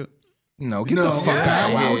was in it too. No, get the fuck Yeah. out Bow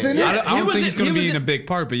of Wow's here. in it? I don't he was think he's in- going he to be was in a in- big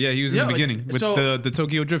part, but yeah, he was Yeah, in the like, beginning with so- the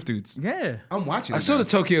Tokyo Drift dudes. Yeah. I'm watching I it saw now. the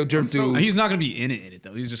Tokyo Drift so- dude. He's not going to be in it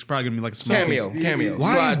though. He's just probably going to be like a small cameo. piece.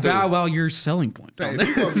 Why is Slide through. Bow Wow your selling point? Hey,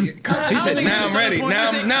 if you gonna be- He said, think "Now it's I'm ready. selling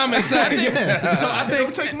Now, point. now I'm excited." So I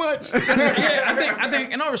think, take much. yeah, I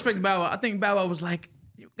think, in all respect to Bow Wow, I think Bow Wow was like,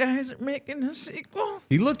 you guys are making a sequel.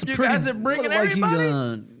 He looked You pretty. guys are bringing looked like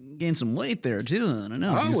everybody? he gained some weight there too. I don't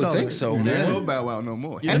know. I You would saw think that? so, Yeah. man. Will Bow Wow no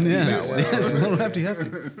more. Yeah. Hefty Yes, Bow Wow. yes, a little hefty.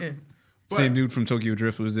 Yeah. Same dude from Tokyo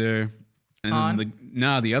Drift was there, and Han?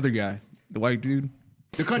 then the other guy, the white dude,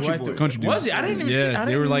 The country White boy. dude. country dude. Was he? I didn't even see- I Yeah, didn't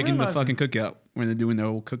they were even like in the realize fucking cookout when they're doing their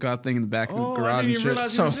whole cookout thing in the back of the Oh, I garage didn't and even shit.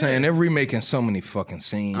 realize That's what I'm saying. They're remaking so many fucking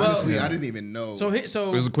scenes. Honestly, I didn't even know. So It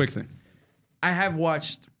was a quick thing. I have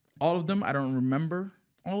watched all of them. I don't remember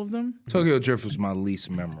all of them. Tokyo Drift was my least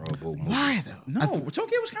memorable movie. Why though? No,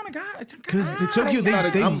 Tokyo was kind of guy. Because the Tokyo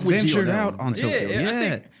they I'm with you on ventured that out one. on Tokyo.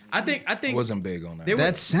 Yeah, I think I wasn't big on that. They were-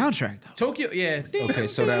 that soundtrack though. Tokyo. Yeah. Okay,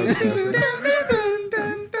 so that was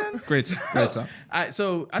Great song.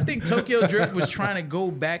 So I think Tokyo Drift was trying to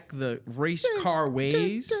go back the race car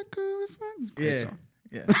ways. Yeah. song.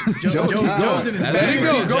 Yeah. Joe's in his That bag.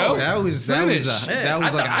 is- Joe. That was Yeah, that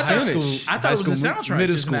was like a I high thought- school. I thought high it was the school, soundtrack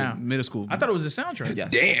middle just school, now. middle school. I thought it was the soundtrack.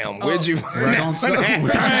 Yes. damn. Where'd you? Right on. So, where'd you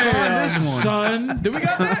find this one? Son, do we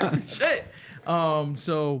got that? Shit.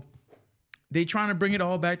 So they trying to bring it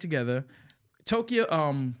all back together. Tokyo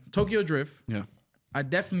Drift. Yeah, I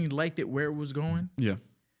definitely liked it where it was going, yeah.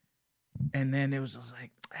 and then it was just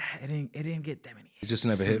like it didn't get that many. It just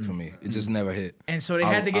never hit for me. It just never hit. And so they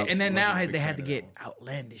had to get, and then now wasn't a big they had fan to of get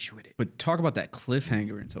outlandish with it. But talk about that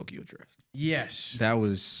cliffhanger in Tokyo Drift. Yes, That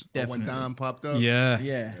was when definitely. Dom popped up. yeah,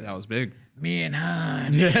 Yeah. That was big. Me and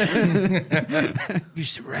Han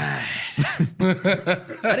used to ride.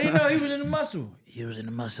 I didn't know he was in the muscle. He was in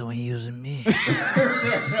the muscle when he was in me.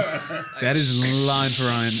 That is line for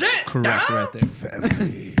line Shit, correct Dom. right there.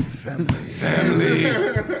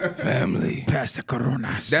 Family. Pass the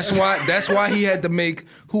Coronas. That's why he had to make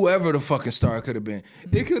whoever the fucking star could have been.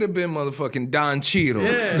 It could have been motherfucking Don Cheadle.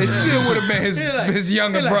 It still would have been his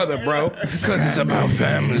younger brother, bro. Because it's about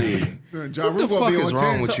family. John, What the fuck is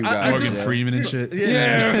wrong with you guys? Morgan Freeman and shit.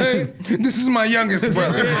 Yeah, right? This is my youngest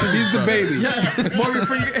brother. He's the baby.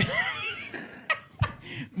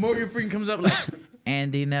 Morgan Freeman comes up like,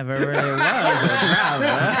 Andy never really was a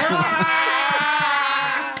brother.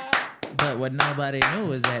 But what nobody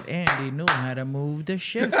knew is that Andy knew how to move the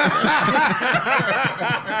ship.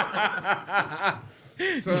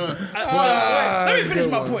 Let me finish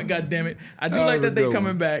my point, goddammit. I do like that they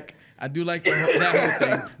coming back. I do like that whole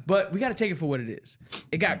thing. But we got to take it for what it is.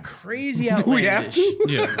 It got crazy outlandish. Do we have to?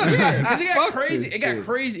 Yeah. Because it got Fuck crazy. this It got shit.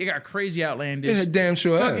 crazy. It got crazy outlandish. Yeah, damn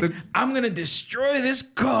sure. Fucking, I'm gonna destroy this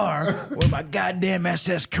car with my goddamn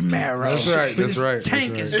SS Camaro. That's right, But that's this right,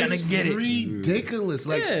 Tank that's is right. gonna get it. ridiculous.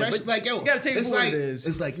 Like, Yeah, especially but like, yo, you gotta take it it's for what like, it is.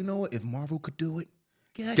 it's like, you know what? If Marvel could do it,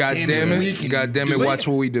 God damn it. God damn it. Watch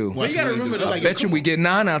what we do. But you gotta remember, I though, bet you we get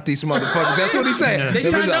 9 out these motherfuckers. That's what he said. they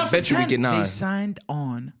signed on I for bet you we 10. get 9. They signed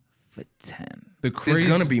on for 10. The There's crazy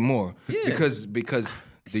gonna be more Yeah. because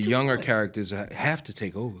the younger characters have to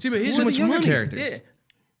take over. See, but here's Who are what the younger money. characters? Yeah.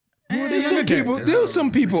 There's some people. There's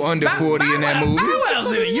some people under 40 in that movie. Bow Wow's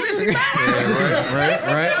in it. You didn't see Bow Wow.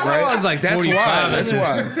 Right. I was like That's 45. why. That's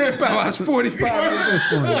why. Bow Wow's 45 at this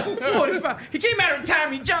point. 45. He came out of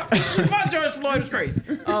time. He jumped. My George Floyd was crazy.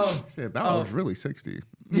 Said Bow was really 60.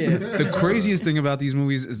 Yeah. The craziest thing about these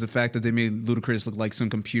movies is the fact that they made Ludacris look like some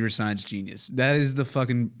computer science genius. That is the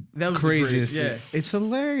fucking That was the craziest. greatest, yeah. It's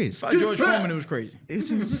hilarious. By George Foreman, it was crazy.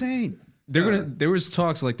 It's insane. There was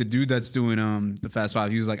talks like the dude that's doing the Fast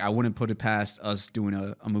Five. He was like, I wouldn't put it past us doing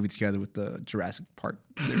a movie together with the Jurassic Park.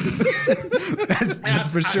 that's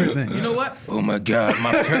for sure thing. You know what? Oh my God,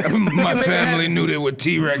 my family knew there were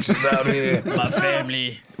T-Rexes out here. My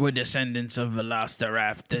family were descendants of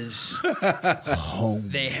Velociraptors.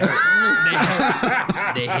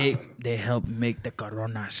 They help make the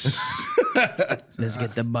Coronas. Let's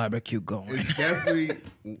get the barbecue going. It's definitely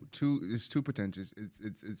too pretentious.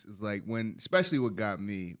 It's like when, especially what got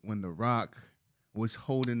me when The Rock was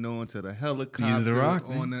holding on to the helicopter. He's The Rock,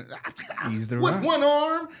 on man. the, He's The with Rock. one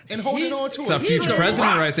arm and holding on to It's it. a He's future The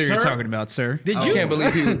president Rock, right there you're sir. talking about, sir. Did I you? can't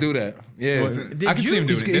believe he would do that. Yeah, Did I can see him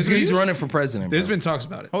you? doing it. He's running for president. There's bro. been talks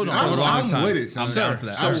about it. Hold on, For a hold on. long I'm time. with it, son. I'm down for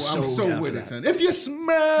that. I'm I'm so down with for it, that. son. If you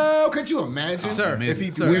smell, could you imagine? Sir. If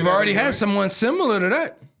he Sir. do We've that, already like- had someone similar to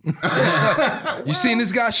that. You seen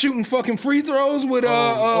this guy shooting fucking free throws with paper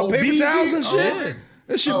BZ? towels and shit? Oh.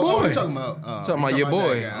 That's your Oh, boy. we're talking about Talking about your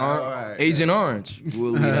boy, that guy. All right. Agent Orange.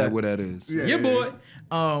 We'll leave that where that is. Yeah, Your yeah,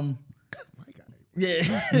 boy.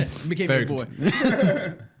 Yeah. Became Very your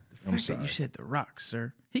boy. I'm sorry. You said The Rock,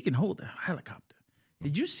 sir. He can hold a helicopter.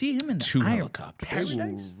 Did you see him in the Two Iron helicopters. They will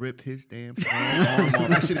Paradise? rip his damn arm off.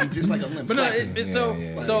 That should be just like a limb. But no, flapping. it's Yeah,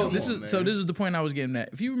 so Come this on, is man. this is the point I was getting at.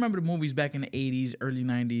 If you remember the movies back in the 80s, early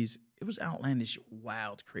 90s, it was outlandish,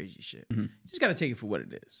 wild, crazy shit. You just gotta take it for what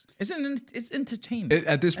it is. It's entertainment.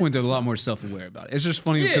 At this point, they're a lot more self-aware about it. It's just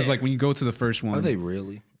funny because, like, when you go to the first one, Are they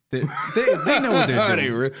really? they know what they're Are doing. they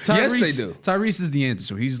real? Yes, they do. Tyrese is the answer.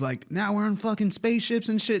 So he's like, now we're on fucking spaceships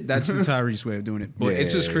and shit. That's the Tyrese way of doing it. But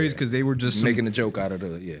it's just Yeah, crazy yeah. because they were just Making a joke out of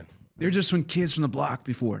the they're just some kids from the block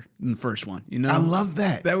before in the first one. You know, I love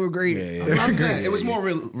that. that were great. Yeah, I love that. It was more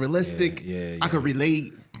realistic. Yeah, I could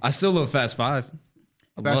relate. I still love Fast Five.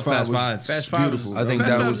 I love Fast Five. Fast Five was beautiful. I think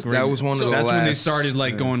Fast that Five was one of the That's last. when they started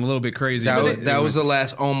like going a little bit crazy. That was the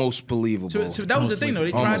last almost believable. So that was the thing, though.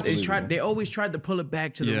 Almost They always tried to pull it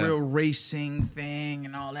back to the Yeah. real racing thing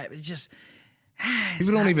and all that. It's just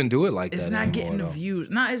People don't even do it like it's that. not anymore, getting the though. views.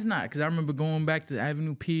 No, it's not, because I remember going back to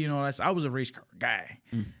Avenue P and all that. So I was a race car guy,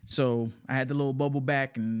 so I had the little bubble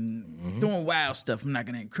back and doing wild stuff. I'm not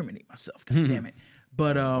gonna incriminate myself. God damn it.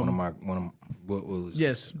 But What was?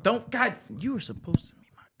 yes, don't. God, you were supposed to be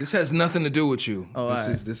my. This has nothing to do with you.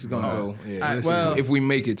 alright. This is gonna go. Yeah. Alright, this well- is, if we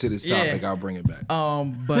make it to this Yeah. topic, I'll bring it back.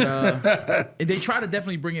 But they try to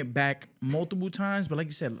definitely bring it back multiple times. But like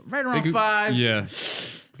you said, right around 5. Yeah.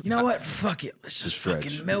 You know what? Fuck it. Let's just stretch.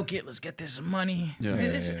 fucking milk it. Let's get this money. Yeah.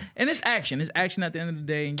 And, it's action. It's action at the end of the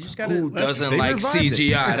day. And you just gotta. Who doesn't like revived it.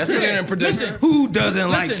 CGI? That's what they're predicting. Listen. Who doesn't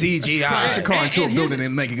like Listen. CGI? It's a car into a Building building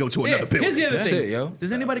and make it go to Yeah, another building. here's the other That's thing. it, yo.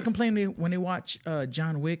 Does anybody complain when they watch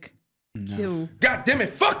John Wick kill? God damn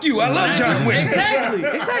it! Fuck you! I love John Wick.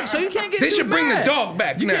 Exactly. So you can't get. They too should bring the mad. dog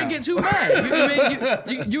back You now. can't get too mad.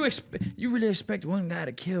 You really expect one guy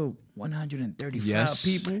to kill 135 Yes.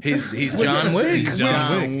 people? He's John Wick. He's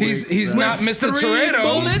John Wick. He's not Mr. 3 Toretto.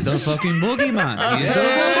 bullets? The fucking boogeyman. He's the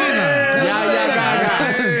boogeyman.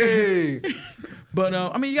 Hey. But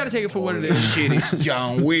I mean, you got to take it for what it is. Shit, it's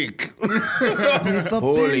John Wick.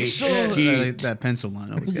 Holy shit. That pencil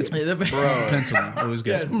line always gets me. Bro. Pencil line always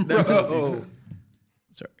gets me. Bro.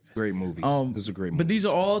 Sorry. Great movies. Those are great movies. But these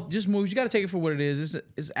are all just movies. You got to take it for what it is.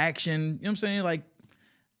 It's action. You know what I'm saying? Like,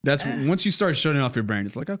 That's once you start shutting off your brain,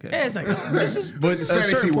 it's like, okay. yeah, it's like this is. But It's at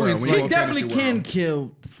fantasy certain world. points, We He all definitely fantasy can world.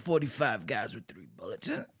 kill 45 guys with 3 bullets.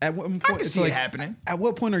 at what point, I can it's see like, it happening. At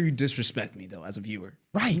what point are you disrespecting me though, as a viewer?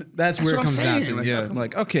 Right. That's where it what I'm comes down saying. to. Like, Yeah,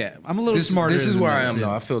 like okay, I'm a little smarter. This is than where I this, am, yeah.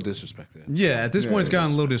 though. I feel disrespected. Yeah, at this point, it's it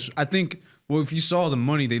gotten a little. I think. Well, if you saw the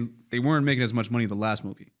money, they weren't making as much money the last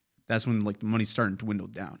movie. That's when like the money's starting to dwindle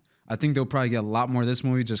down. I think they'll probably get a lot more of this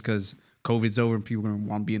movie just because COVID's over and people are gonna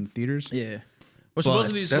want to be in the theaters. Yeah. Well,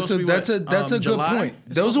 supposedly it's That's supposed to be that's a good July? point.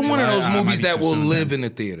 It's Those are supposed to one be of those I might movies be that too will soon live then. in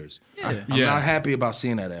the theaters. Yeah. I'm not happy about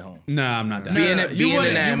seeing that at home. Nah, I'm not down. Being in you that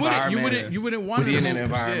wouldn't, environment. You wouldn't want Being to in an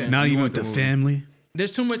environment. Not You even want with the the family,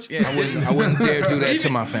 There's too much. Yeah, I wouldn't dare do that to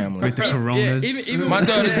my family. with the Coronas. even My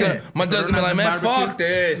daughter's yeah. gonna be like, man, fuck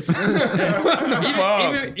this. even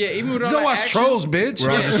with all Go the watch action, Trolls, bitch.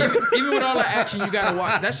 even with all the action you gotta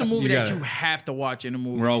watch. That's a movie that gotta- you have to watch in a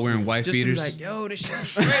movie. We're all wearing wife just beaters. To be like, yo, this shit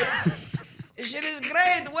is great. This shit is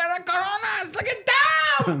great. Where the Coronas? Look at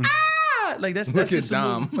Dom. Ah! Like that's Look at just a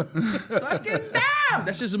Dom. movie. Fucking Dom.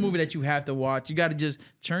 That's just a movie that you have to watch. You got to just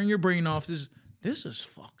turn your brain off. This is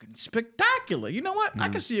fucking spectacular. You know what? I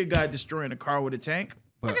can see a guy destroying a car with a tank.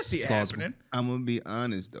 I can see it plausible. happening. I'm gonna be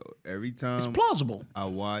honest though. Every time It's plausible. I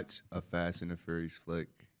watch a Fast and the Furious flick,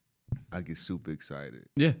 I get super excited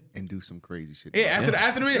Yeah. and do some crazy shit. Yeah,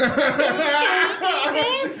 after the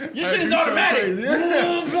your shit is do so automatic. crazy.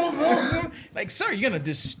 Like, sir, you're gonna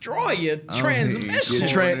destroy your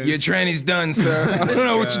transmission. Your tranny's done, sir. I don't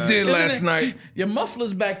know what you did Isn't last it? night. Your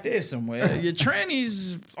muffler's back there somewhere. Your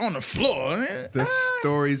tranny's on the floor. The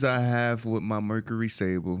stories I have with my Mercury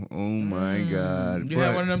Sable. Oh my God. You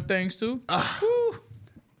had one of them things too. Whew.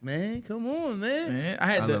 Man, come on, man. Man,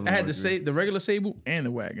 I had love the Mercury. the regular Sable and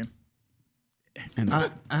the wagon. I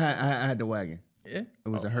had the wagon. Yeah. It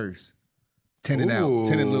was a hearse. Tinted out.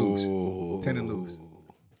 Tinted loose. Tinted loose.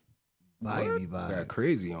 Vibey Got vibes.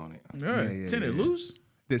 crazy on it. All right. yeah, Tinted yeah. loose.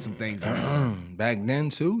 Did some things. Back then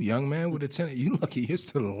too, young man with a tenant. You lucky you're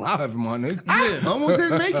still alive, my nigga. Yeah. Almost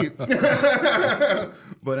didn't make it.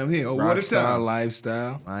 But I'm here. Oh, what a Rockstar sound.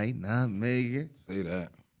 lifestyle. Might not make it. Say that.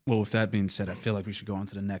 Well, with that being said, I feel like we should go on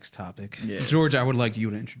to the next topic. Yeah. George, I would like you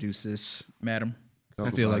to introduce this. Madam. I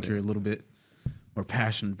feel about like it. you're a little bit more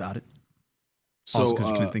passionate about it. So Also,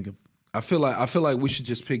 because you can think of. I feel like we should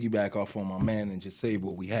just piggyback off on my man and just save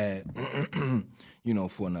what we had,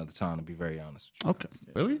 for another time. To be very honest with Okay.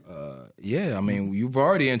 Really? you. Yeah, I mean, you've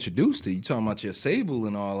already introduced it. You talking about your Sable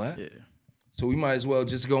and all that. Yeah. So we might as well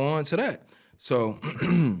just go on to that. So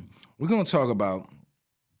we're gonna talk about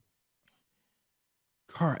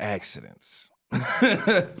car accidents.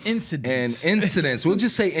 Incidents. And incidents. We'll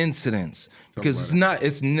just say incidents because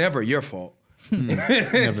it's never your fault.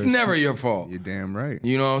 It's never your fault. You're damn right.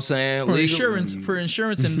 You know what I'm saying? for Legal-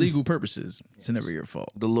 insurance and legal purposes, it's never your fault.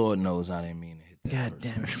 The Lord knows I didn't mean to hit that. God person.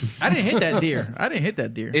 damn it! I didn't hit that deer. I didn't hit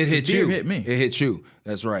that deer. It hit the deer you. Hit me. It hit you.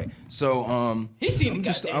 That's right. So He seen I'm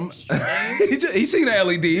just goddamn he seen the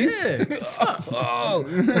LEDs. Yeah. Oh.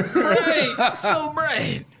 Bright. So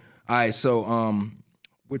bright. All right, so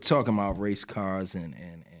we're talking about race cars and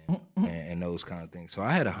those kind of things. So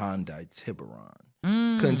I had a Hyundai Tiburon.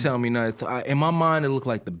 Couldn't tell me nothing. In my mind, it looked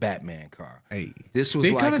like the Batman car. Hey. This was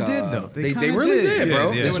They like kinda did, though. They They really kinda did, did.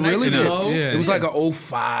 bro. Yeah, This yeah. really Nice did. and low. It was like a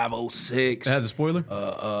 05, 06. It had the spoiler?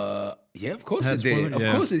 Yeah, of course Had it did. spoiler? Of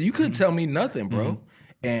Yeah. course it. You couldn't tell me nothing, bro.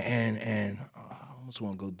 And I almost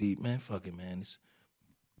want to go deep, man. Fuck it, man.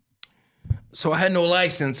 So I had no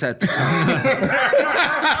license at the time,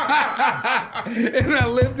 and I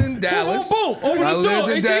lived in Dallas. boom, boom. Open I the lived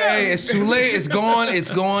door, in Dallas. ATM. Hey, it's too late. It's gone.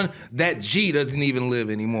 It's gone. That G doesn't even live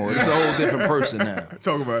anymore. It's a whole different person now.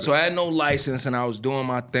 Talk about So I had no license, and I was doing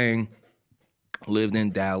my thing. Lived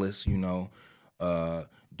in Dallas,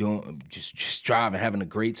 doing just driving, having a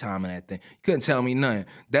great time in that thing. You couldn't tell me nothing.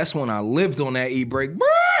 That's when I lived on that e-brake.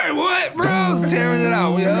 Bro, what, bro? I was tearing it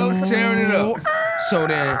out, tearing it up. So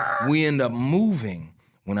then we end up moving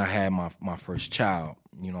when I had my first child.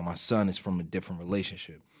 My son is from a different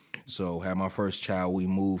relationship. So had my first child, we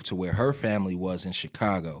moved to where her family was in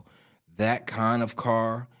Chicago. That kind of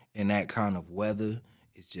car in that kind of weather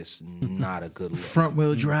is just not a good look. Front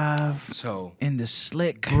wheel drive So in the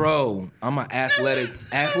slick. bro, I'm an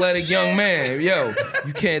athletic young man. Yo,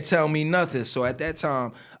 you can't tell me nothing. So at that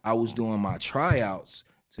time, I was doing my tryouts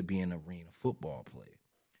to be an arena football player.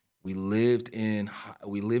 We lived in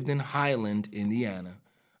Highland, Indiana.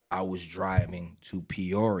 I was driving to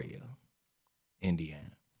Peoria,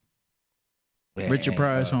 Indiana. Richard And,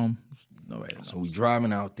 Pryor's home. Nobody knows. So we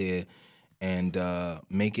driving out there and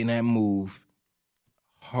making that move.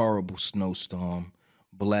 Horrible snowstorm,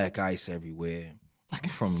 black ice everywhere. I'm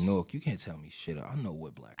from Newark. You can't tell me shit. I know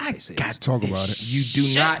what black ice is. Talk about it. You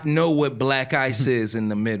do not know what black ice is in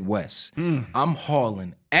the Midwest. I'm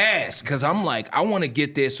hauling ass because I'm like, I want to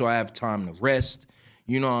get there so I have time to rest.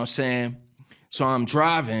 You know what I'm saying? So I'm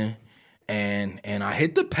driving and I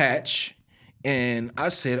hit the patch and I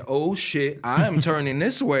said, oh shit, I am turning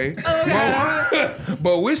this way.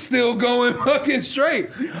 But we're still going fucking straight.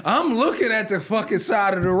 I'm looking at the fucking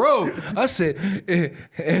side of the road. I said,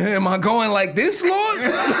 am I going like this, Lord?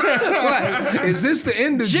 Like, is this the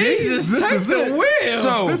end of Jesus? This is the wheel.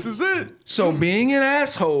 So, This is it. so being an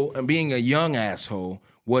asshole and being a young asshole,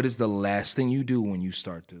 what is the last thing you do when you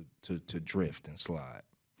start to drift and slide?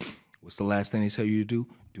 What's the last thing they tell you to do?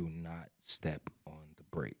 Do not step on the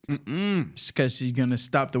brake. It's because you're gonna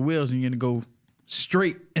stop the wheels and you're gonna go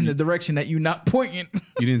straight in the direction that you're not pointing.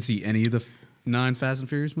 You didn't see any of the 9 Fast and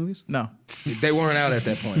Furious movies? No, They weren't out at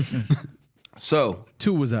that point. So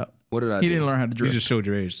 2 was out. what did I He do? didn't learn how to You drift. just showed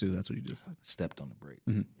your age too. That's what you just did. Stepped on the brake.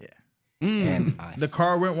 Yeah. And I The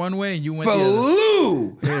car went one way and you went the other.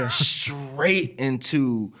 flew straight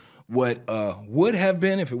into what would have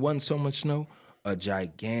been, if it wasn't so much snow, a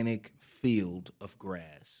gigantic field of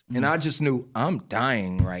grass. And I just knew I'm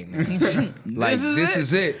dying right now. Like, this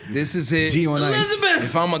is it. This is it. G on ice.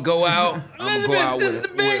 If I'm gonna go out, I'm gonna go out this with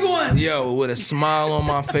is the big one. Yo, with a smile on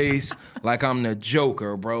my face, like I'm the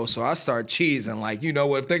Joker, bro. So I start cheesing, like, you know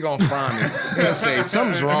what? If they're gonna find me, they're gonna say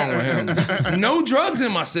something's wrong with him. No drugs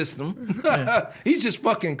in my system. He's just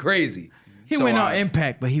fucking crazy. He So went on I-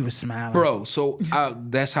 impact, but he was smiling. bro. So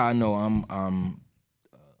that's how I know I'm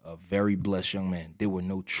a very blessed young man. There were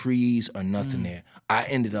no trees or nothing there. I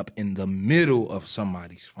ended up in the middle of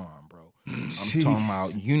somebody's farm, bro. I'm talking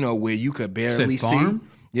about, you know, where you could barely see. farm?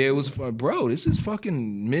 Yeah, it was bro. This is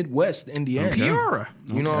fucking Midwest Indiana. Peoria.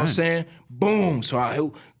 You know what I'm saying? Boom. So I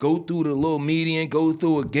go through the little median, go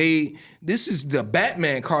through a gate. This is the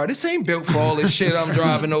Batman car. This ain't built for all this shit I'm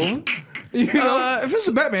driving over. You know? If it's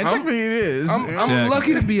a Batman, technically it is. I'm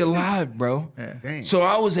lucky to be alive, bro. Dang. So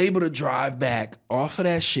I was able to drive back off of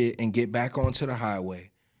that shit and get back onto the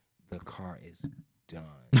highway. The car is done.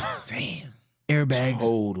 Damn. Airbags.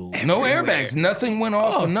 Total. No airbags. Nothing went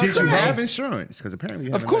off or nothing. Did you have else. insurance? Because apparently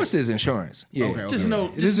you Of have course there's insurance. Yeah. Okay, Just no,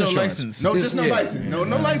 It is just no insurance. license. No, This- just no yeah. license. No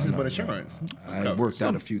license, but insurance. I worked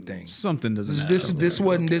out a few things. Something doesn't This matter.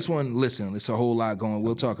 this one. Listen, it's a whole lot going.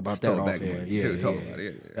 We'll talk about that Throw it off back air. in. Yeah, Talk about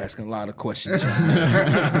it, yeah. Asking a lot of questions.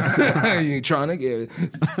 You trying to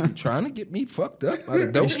get me fucked up? Out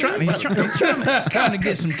of dope? He's trying to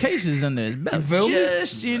get some cases under his belt, feel me?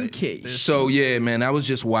 just in case. So yeah, man, that was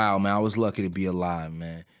just wild, man. I was lucky to be alive,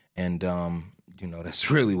 man. And you know, that's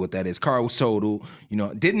really what that is. Car was total. You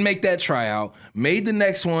know, didn't make that tryout. Made the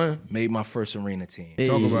next one. Made my first arena team.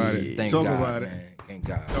 Talk about it. Thank Talk God, about it. man. Thank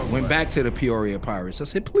God. Went back to the Peoria Pirates. I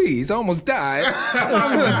said, please, I almost died.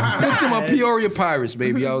 Went to my Peoria Pirates,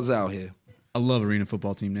 baby. I was out here. I love arena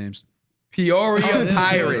football team names. Peoria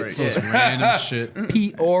Pirates. Just random shit.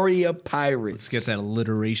 Peoria Pirates. Let's get that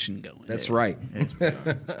alliteration going. That's right.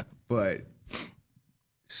 But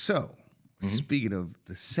so, speaking of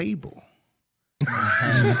the Sable,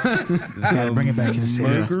 Gotta bring it back to the city.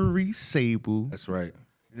 Mercury Sable. That's right.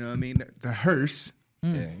 You know what I mean? The hearse.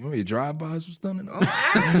 Yeah. Remember your drive-bys was done?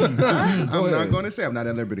 I'm not going to say I'm not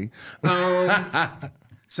at liberty.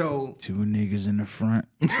 So Two niggas in the front,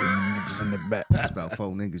 2 niggas in the back. it's about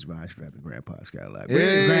 4 niggas ride strapping Grandpa's Cadillac.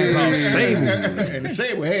 Grandpa Sable. And the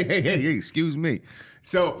Sable, hey, excuse me.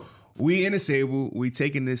 So we in the Sable, we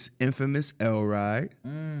taking this infamous L ride.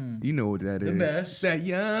 You know what that is. best. That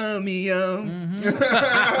yummy yum.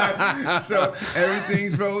 So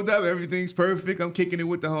everything's rolled up, everything's perfect. I'm kicking it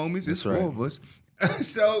with the homies. It's That's right. 4 of us.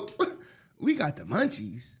 So we got the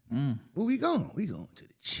munchies. Where we going? We going to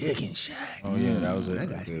the chicken shack. Oh, yeah, that was it. I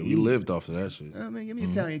got Okay, to we eat. lived off of that shit. You know what I mean, give me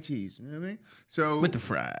Italian cheese. You know what I mean? So With the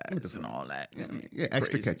fries and all that. yeah,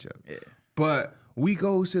 extra Crazy. ketchup. Yeah. But we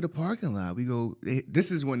go to the parking lot. We go.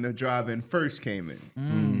 This is when the drive-in first came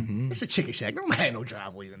in. It's a chicken shack. Don't have no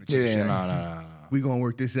driveways in the chicken Yeah, shack. no. We gonna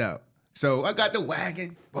work this out. So I got the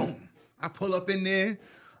wagon. Boom. I pull up in there.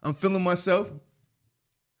 I'm feeling myself.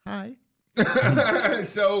 Hi.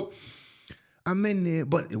 So I'm in there,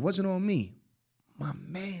 but it wasn't on me. My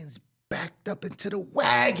man's backed up into the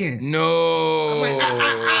wagon. No. I'm like,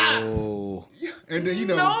 And then, you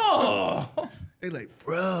know, they like,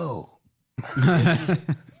 bro, I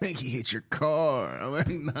think he hit your car. I'm like,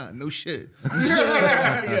 nah, no shit.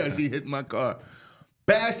 Yes, he hit my car.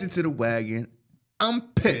 Bashed into the wagon. I'm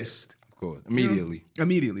pissed. course. Immediately.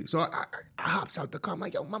 Immediately. So I hops out the car. I'm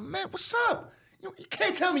like, yo, my man, what's up? You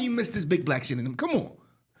can't tell me you missed this big black shit in him. Come on.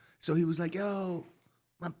 So he was like, yo,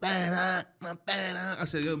 my bad. I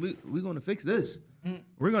said, yo, we're going to fix this.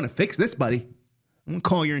 We're going to fix this, buddy. I'm going to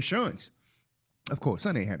call your insurance. Of course,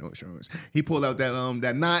 son ain't had no insurance. He pulled out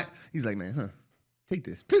that knot. He's like, man, take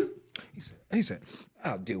this. He said,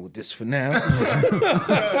 I'll deal with this for now.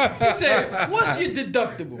 He said, "What's your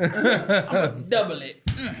deductible? I'm gonna double it."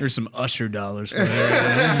 There's some Usher dollars for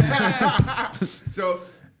that. So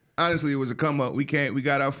honestly, it was a come up. We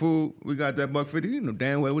got our food. We got that $150. You know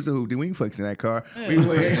damn well it was a hoopty. We ain't flexing that car. We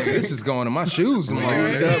went, This is going to my shoes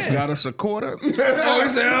tomorrow. got us a quarter. Oh, he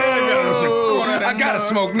said, oh, I gotta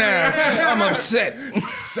smoke now. I'm upset.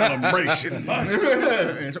 Celebration.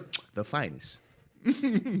 And so, the finest.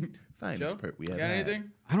 Finest perk we You have. got had.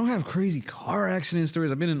 anything? I don't have crazy car accident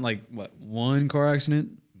stories. I've been in like one car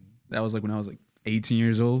accident. That was like when I was like 18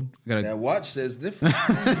 years old. I got That watch says different.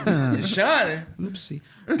 It's shining. oopsie.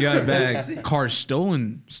 Got a bad car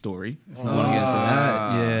stolen story. If you want to get into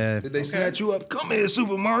that, yeah. Did they snatch you up? Come here,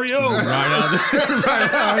 Super Mario. right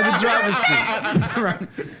out of the driver's seat. Right.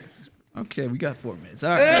 Okay, we got 4 minutes. All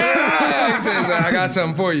right. He says, I got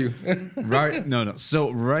something for you. Right. No. So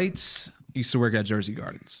right, used to work at Jersey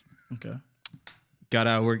Gardens. Okay. Got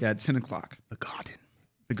out of work at 10 o'clock. The garden.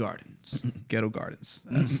 The Gardens, Ghetto Gardens.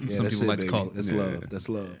 As some that's people it, like to baby. call it. That's Yeah. love. That's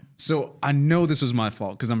love. So I know this was my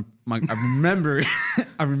fault because I remember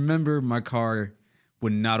I remember my car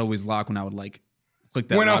would not always lock when I would like click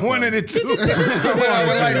that. When I lock wanted button. it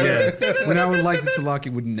to. Yeah. When I would like it to lock,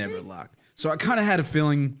 it would never lock. So I kind of had a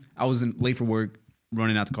feeling I was late for work,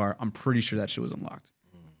 running out the car. I'm pretty sure that shit was unlocked.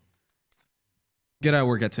 Get out of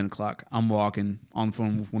work at 10 o'clock. I'm walking on the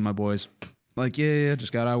phone with one of my boys. Like, yeah,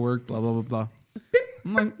 just got out of work, blah, blah, blah, blah.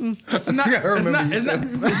 I'm like, It's not.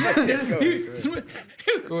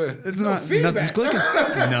 Go ahead. it's not, nothing's clicking.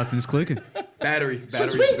 Nothing's clicking. Battery.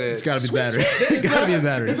 Battery's sweet. dead. It's gotta be battery. It's gotta be a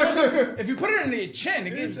battery. If you put it under your chin,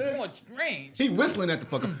 it gets more range. He whistling at the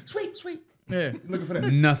fucker. Sweet. Yeah. Looking for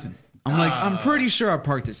that. Nothing. I'm like, I'm pretty sure I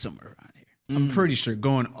parked it somewhere around here. I'm pretty sure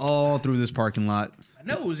going all through this parking lot. I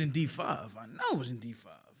know it was in D5.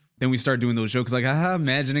 Then we start doing those jokes like, haha,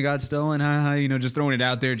 imagine it got stolen, haha, you know, just throwing it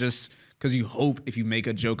out there just because you hope if you make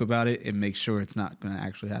a joke about it, it makes sure it's not going to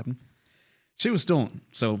actually happen. Shit was stolen.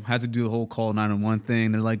 So had to do the whole call 911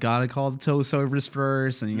 thing. They're like, gotta call the tow service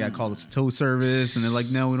first. And you gotta call the tow service. And they're like,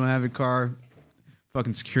 no, we don't have your car.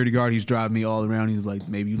 Fucking security guard, he's driving me all around. He's like,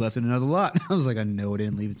 maybe you left it in another lot. I was like, I know I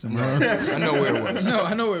didn't leave it somewhere else. I know where it was. No,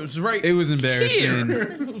 I know it was right. It was embarrassing. here.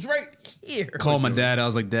 It was right here. Called my dad. I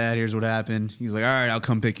was like, Dad, here's what happened. He's like, all right, I'll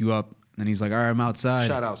come pick you up. And he's like, all right, I'm outside.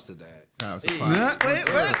 Shout outs to Dad. That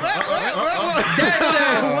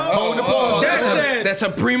said, That's a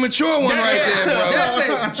premature one right there, bro.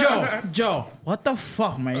 That said, Joe, what the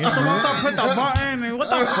fuck, man? You're supposed to put the button, man. What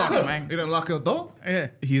the fuck, man? You didn't lock your door? Yeah.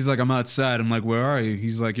 He's like, I'm outside. I'm like, where are you?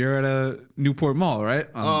 He's like, you're at a Newport Mall, right?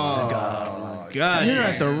 I'm like, oh, God. You're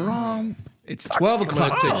damn. at the wrong. It's 12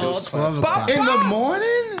 o'clock. It's 12 o'clock. In the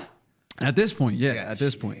morning? At this point, yeah. At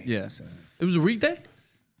this point, yeah. It was a weekday?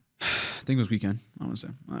 I think it was weekend. I want to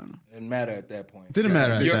say. I don't know. Didn't matter at that point. Didn't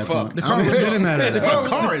matter at You're that fucked. point. It didn't matter at that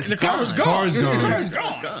point. The car was gone. Car's gone. The car was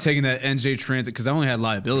gone. Taking that NJ Transit because I only had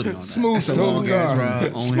liability on that. Smooth long ass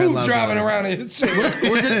ride. Only had Smooth driving liability. around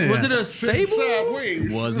here. Was it a Sable?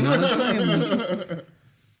 Was not the same.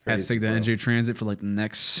 Had to take the NJ Transit for like the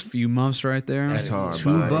next few months right there. That's hard, 2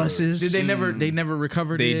 buddy. buses. Did they never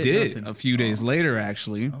recovered They it? did. Nothing? A few days later,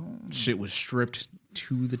 actually. Shit was stripped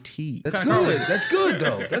to the T. That's good. That's good,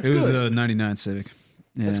 though. That's It was good. a 99 Civic.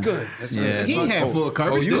 Yeah. That's good. That's Yeah. good. He ain't had full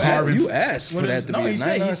coverage. you, This- you asked for that to No, be a he said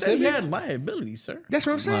 99 he Civic? had liability, sir. That's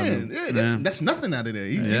what I'm saying. Yeah, that's nothing out of there.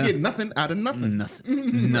 You Yeah. get nothing out of nothing.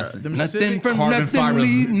 Nothing. Nothing. Them Nothing Civics- from Carbon nothing, fiber.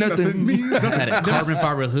 leave nothing. Had a carbon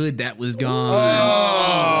fiber hood that was gone.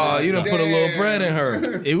 Oh, you done put a little bread in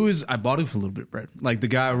her. It was, I bought it for a little bit, bread. Like the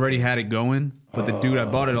guy already had it going, but the dude I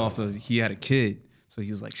bought it off of, he had a kid. So he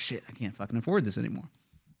was like, shit, I can't fucking afford this anymore.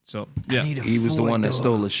 So, yeah. He was the one that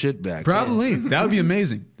stole his shit back. Probably. That would be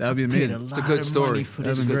amazing. That would be amazing. It's a good story.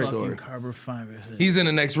 That's a good story. Carbon fiber hood. He's in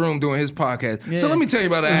the next room doing his podcast. Yeah. So let me tell you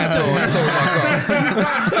about the asshole who stole my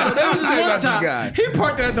car. So let me tell you about this guy. He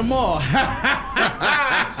parked it at the mall.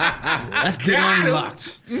 Left it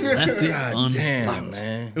unlocked. Left it unlocked. Damn,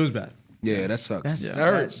 man. It was bad. Yeah, that sucks. That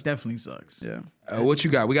That hurts. definitely sucks. Yeah. What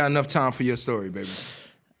you got? We got enough time for your story, baby.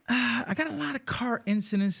 I got a lot of car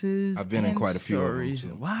incidences. I've been in and quite a few of them, stories.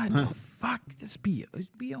 too. Why the fuck? Let's be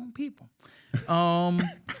on people.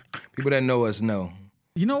 People that know us know.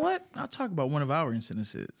 You know what? I'll talk about one of our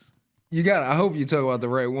incidences. You got. I hope you talk about the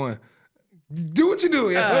right one. Do what you do.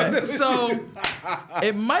 Yeah. So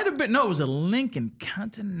it might have been, no, it was a Lincoln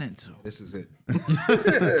Continental. This is it.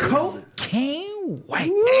 Cocaine white.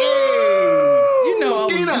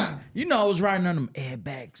 You know I was riding on them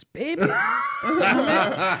airbags, baby.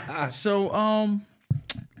 So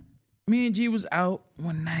me and G was out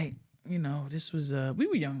one night. You know, this was we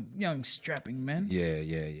were young strapping men. Yeah.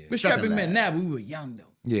 We're strapping men now, but we were young though.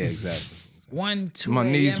 Yeah, exactly. 1, 2 My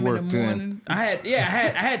knees a.m. in worked the then. morning. I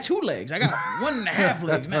had 2 legs. I got 1.5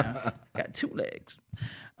 legs now. Got 2 legs.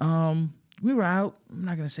 We were out. I'm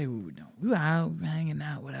not gonna say what we were doing. We were out, hanging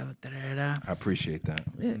out, whatever. Da-da-da-da. I appreciate that.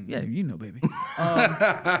 Yeah, you know, baby.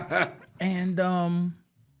 And I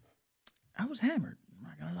was hammered. I'm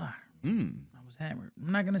not gonna lie. I was hammered.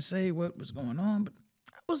 I'm not gonna say what was going on, but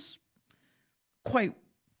I was quite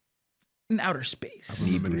in outer space.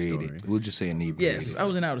 Inebriated. We'll just say inebriated. Yes, I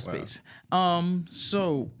was in outer space.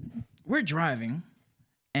 So we're driving,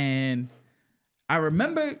 and I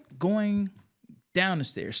remember going down the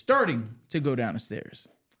stairs, starting to go down the stairs,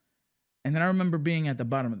 and then I remember being at the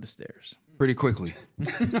bottom of the stairs, Pretty quickly.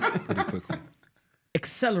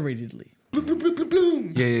 acceleratedly,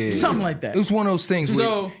 Yeah. something like that. It was one of those things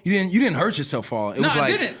So- where you didn't hurt yourself fall. It was I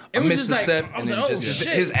like didn't. I It was missed just a like, step I and was then like, just oh,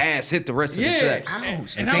 shit. his ass hit the rest of the Yeah, steps. and Ding, I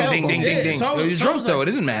was- ding, ding, yeah, ding, ding. so I was- He was so I drunk was though. like-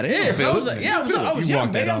 It didn't matter. He Yeah, didn't so I feel was it. like, yeah, I was You young,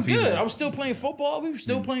 walked that baby. I'm off good. easily. I was still playing football. We were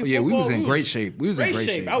still playing Yeah, football. we was in great shape. We was in great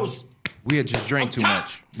shape. I was We had just drank too top,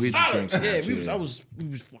 much. We had just solid. drank too much. Yeah, we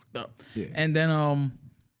was fucked up. Yeah. And then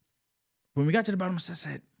when we got to the bottom, I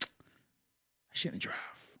said, I shouldn't drive.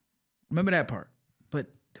 Remember that part. But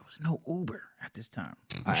there was no Uber at this time.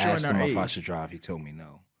 I Showing asked our him if I age. should drive. He told me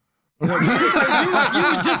no. You were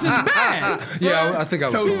just as bad. Yeah, I think I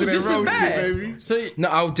was. You Toasted were and just as roasted, bad. baby. So No,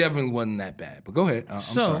 I definitely wasn't that bad. But go ahead. I'm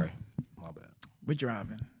So- sorry. My bad. we're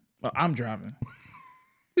driving. Well, I'm driving.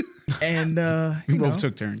 And We you both know,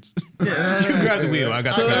 took turns. yeah, You grab the wheel. I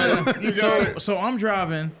got the car. so I'm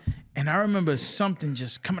driving, and I remember something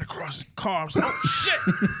just coming across the car. I was like, oh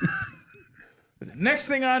shit! The next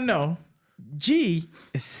thing I know, G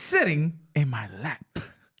is sitting in my lap.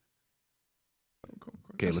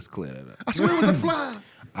 Okay, let's clear that up. I swear it was a fly.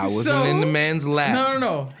 I wasn't So- in the man's lap.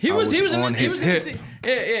 No. He I was was in on the, his he was hip. in the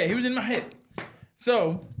seat. Yeah, he was in my hip.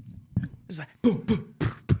 So it's like boom, boom,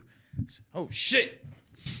 boom, boom. Oh shit!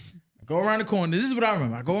 I go around the corner. This is what I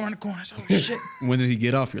remember. I go around the corner. I said, oh shit! When did he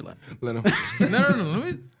get off your lap? Let him. No. Let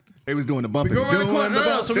me They was doing the bumping. go around the corner. Doing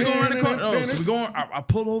No. So we go around the corner. No. So we go. I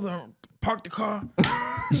pull over. Park the car.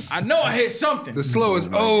 I know I hit something. The slowest.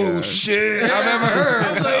 Oh shit! I've ever heard.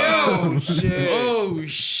 I was like, yo. Oh shit! Oh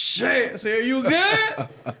shit! I said, are you good?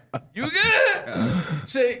 You good? I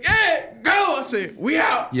said, yeah, go. I said, we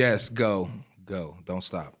out. Yes, go. Don't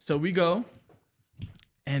stop. So we go.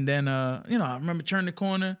 And then I remember turning the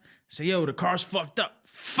corner, say, yo, the car's fucked up.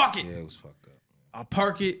 Fuck it. Yeah, it was fucked up. I'll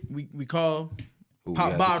park it. We call Who we pop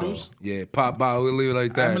had to bottles. call. Yeah, pop bottle. We'll leave it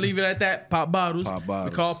like that. I'm gonna leave it at that. Pop bottles. Pop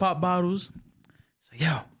bottles. We call pop bottles. So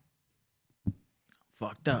yo,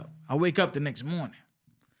 fucked up. I wake up the next morning.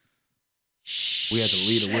 We had to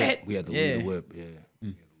lead a whip. Shit. We had to Yeah. lead a whip. Yeah.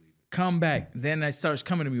 Come back. Then that starts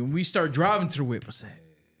coming to me. When we start driving to the whip, I said,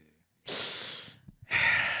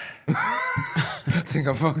 I think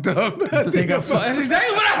I fucked up. That's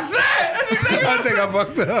exactly what I said. That's exactly what I think I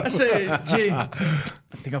fucked up. I said, G, I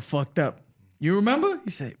think I fucked up. You remember? He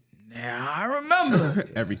said, yeah, I remember.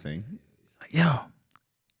 everything. Like, yo,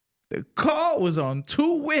 the car was on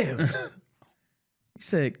 2 wheels. He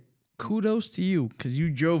said, kudos to you, because you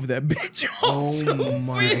drove that bitch on 2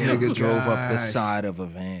 my wheels. This nigga drove up the Gosh. side of a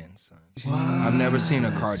van, son. I've never seen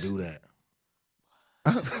a car do that.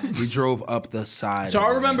 We drove up the side. So of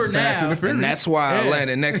I a remember van. now. And that's why I Yeah.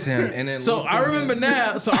 landed next to him. And then So looked I at remember him.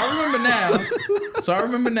 now. So I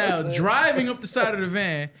remember now driving up the side of the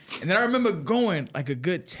van, and then I remember going like a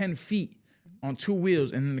good 10 feet on 2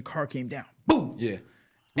 wheels, and then the car came down. Boom. Yeah.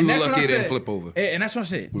 We And were that's when lucky I it didn't said- flip over. And that's what I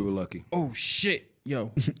said. We were lucky. Oh shit,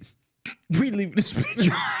 yo, we leaving this bitch.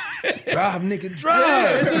 Drive, nigga, Yeah,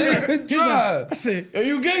 drive. that's what he said. He was like- Drive. I said, are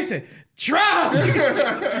you gay? He said, drive.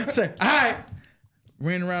 I said, all right.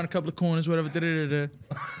 Ran around a couple of corners, whatever.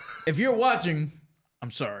 If you're watching, I'm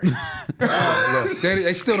sorry. Look,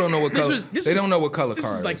 they still don't know what color. this They was- don't know what color this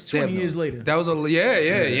car is it like is. They have 20 no- years later. That was a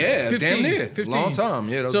yeah. 15, Damn near. 15. Long time.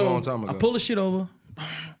 Yeah, that was So a long time ago. I pull the shit over,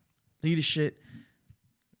 leave the shit.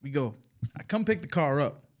 We go. I come pick the car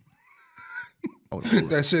up.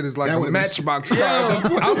 That shit is like That a would've been- Matchbox car. Yo,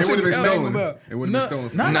 It would have been Yo, stolen. no. It would have been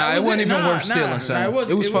stolen. Nah, it wasn't even nah, worth stealing, nah, son. it It was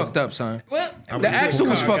was fucked up, son. Well, The axle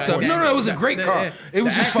was fucked up. No, it was a great car. It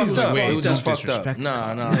was just fucked up. It was just don't fucked up. disrespect the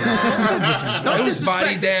Nah. It was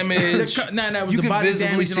body damage. Nah, it was You the could body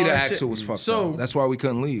visibly damage see and the all that axle shit. was fucked So up. That's why we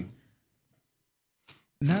couldn't leave.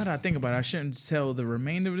 now that I think about it, I shouldn't tell the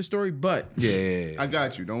remainder of the story, but Yeah. I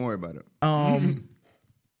got you. Don't worry about it.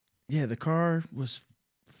 yeah, the car was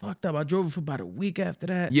fucked up. I drove it for about a week after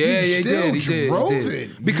that. Yeah, You he still did. He drove did.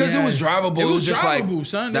 it? Because it was Yes. drivable. It It was was just like drivable,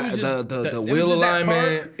 son. It the, was just the, that- the it was wheel just that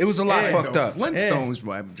alignment. part. It was a lot Yeah. fucked The up. Flintstones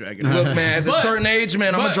drive dragging. Look, man, at a But- certain age,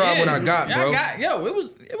 man, I'm gonna But, drive what yeah, I got, yeah, bro. it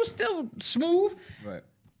was still smooth. Right.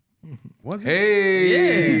 Was it?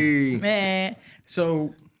 Hey. Yeah, man.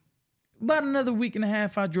 So about another week and a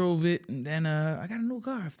half, I drove it, and then I got a new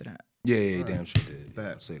car after that. Yeah, damn sure did.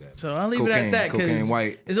 Bad. Say that. So I'll leave it at that Cocaine because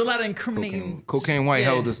White. there's a lot of incriminating. Cocaine White yeah.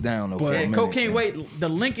 held us down though. for a Yeah, minute, Cocaine son. White, the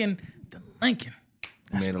Lincoln.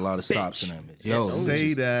 We made a lot of stops in that bitch. Yo,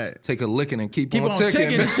 Say that. take a licking and keep Keep on on ticking.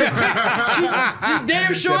 ticking. she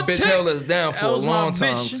damn sure That bitch tick. held us down for That a was my long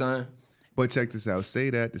time, bitch. son. But check this out. Say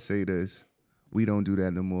that to say this. We don't do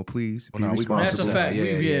that no more. Please be Well, no, we gonna That's a responsible.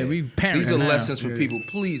 fact. We parents These are now. lessons for people.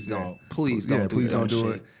 Please don't. Please don't do please dumb don't do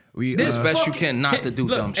shit. it. We This As best you fucking- can not to do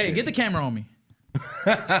look, dumb hey, shit. get the camera on me.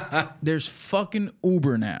 There's fucking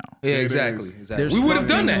Uber now. Yeah, It exactly. is. Exactly. There's We would have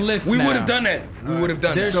done fucking that. Lyft We would now. have done that. We would have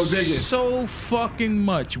done There's that. So dig it. so fucking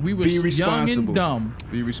much. We were be young responsible. and dumb.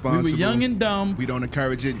 Be responsible. We were young and dumb. We don't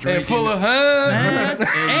encourage it. And Drinking. full of huh? and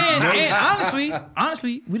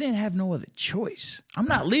honestly, we didn't have no other choice. I'm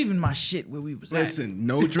not leaving my shit where we was Listen,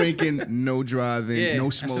 no drinking, no driving, Yeah, no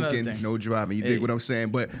that's another smoking, thing. no driving. You Hey. dig what I'm saying?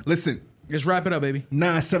 But listen, at. Let's wrap it up, baby.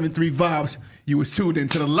 973 Vibes. You was tuned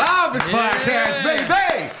into the livest podcast,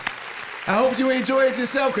 baby. I hope you enjoyed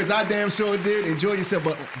yourself, because I damn sure did. Enjoy yourself,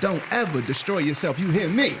 but don't ever destroy yourself. You hear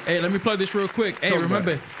me? Hey, let me plug this real quick. Hey, Talk about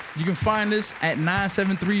remember, it. you can find us at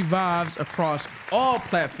 973 Vibes across all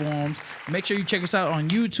platforms. Make sure you check us out on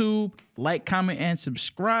YouTube, like, comment, and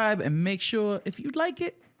subscribe. And make sure, if you like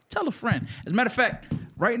it, tell a friend. As a matter of fact,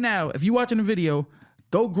 right now, if you're watching the video,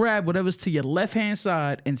 go grab whatever's to your left-hand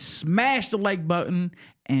side and smash the like button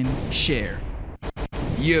and share.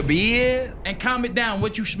 You be it. And comment down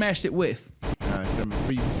what you smashed it with.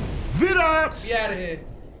 973 Vidops. Get out of here.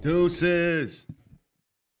 Deuces.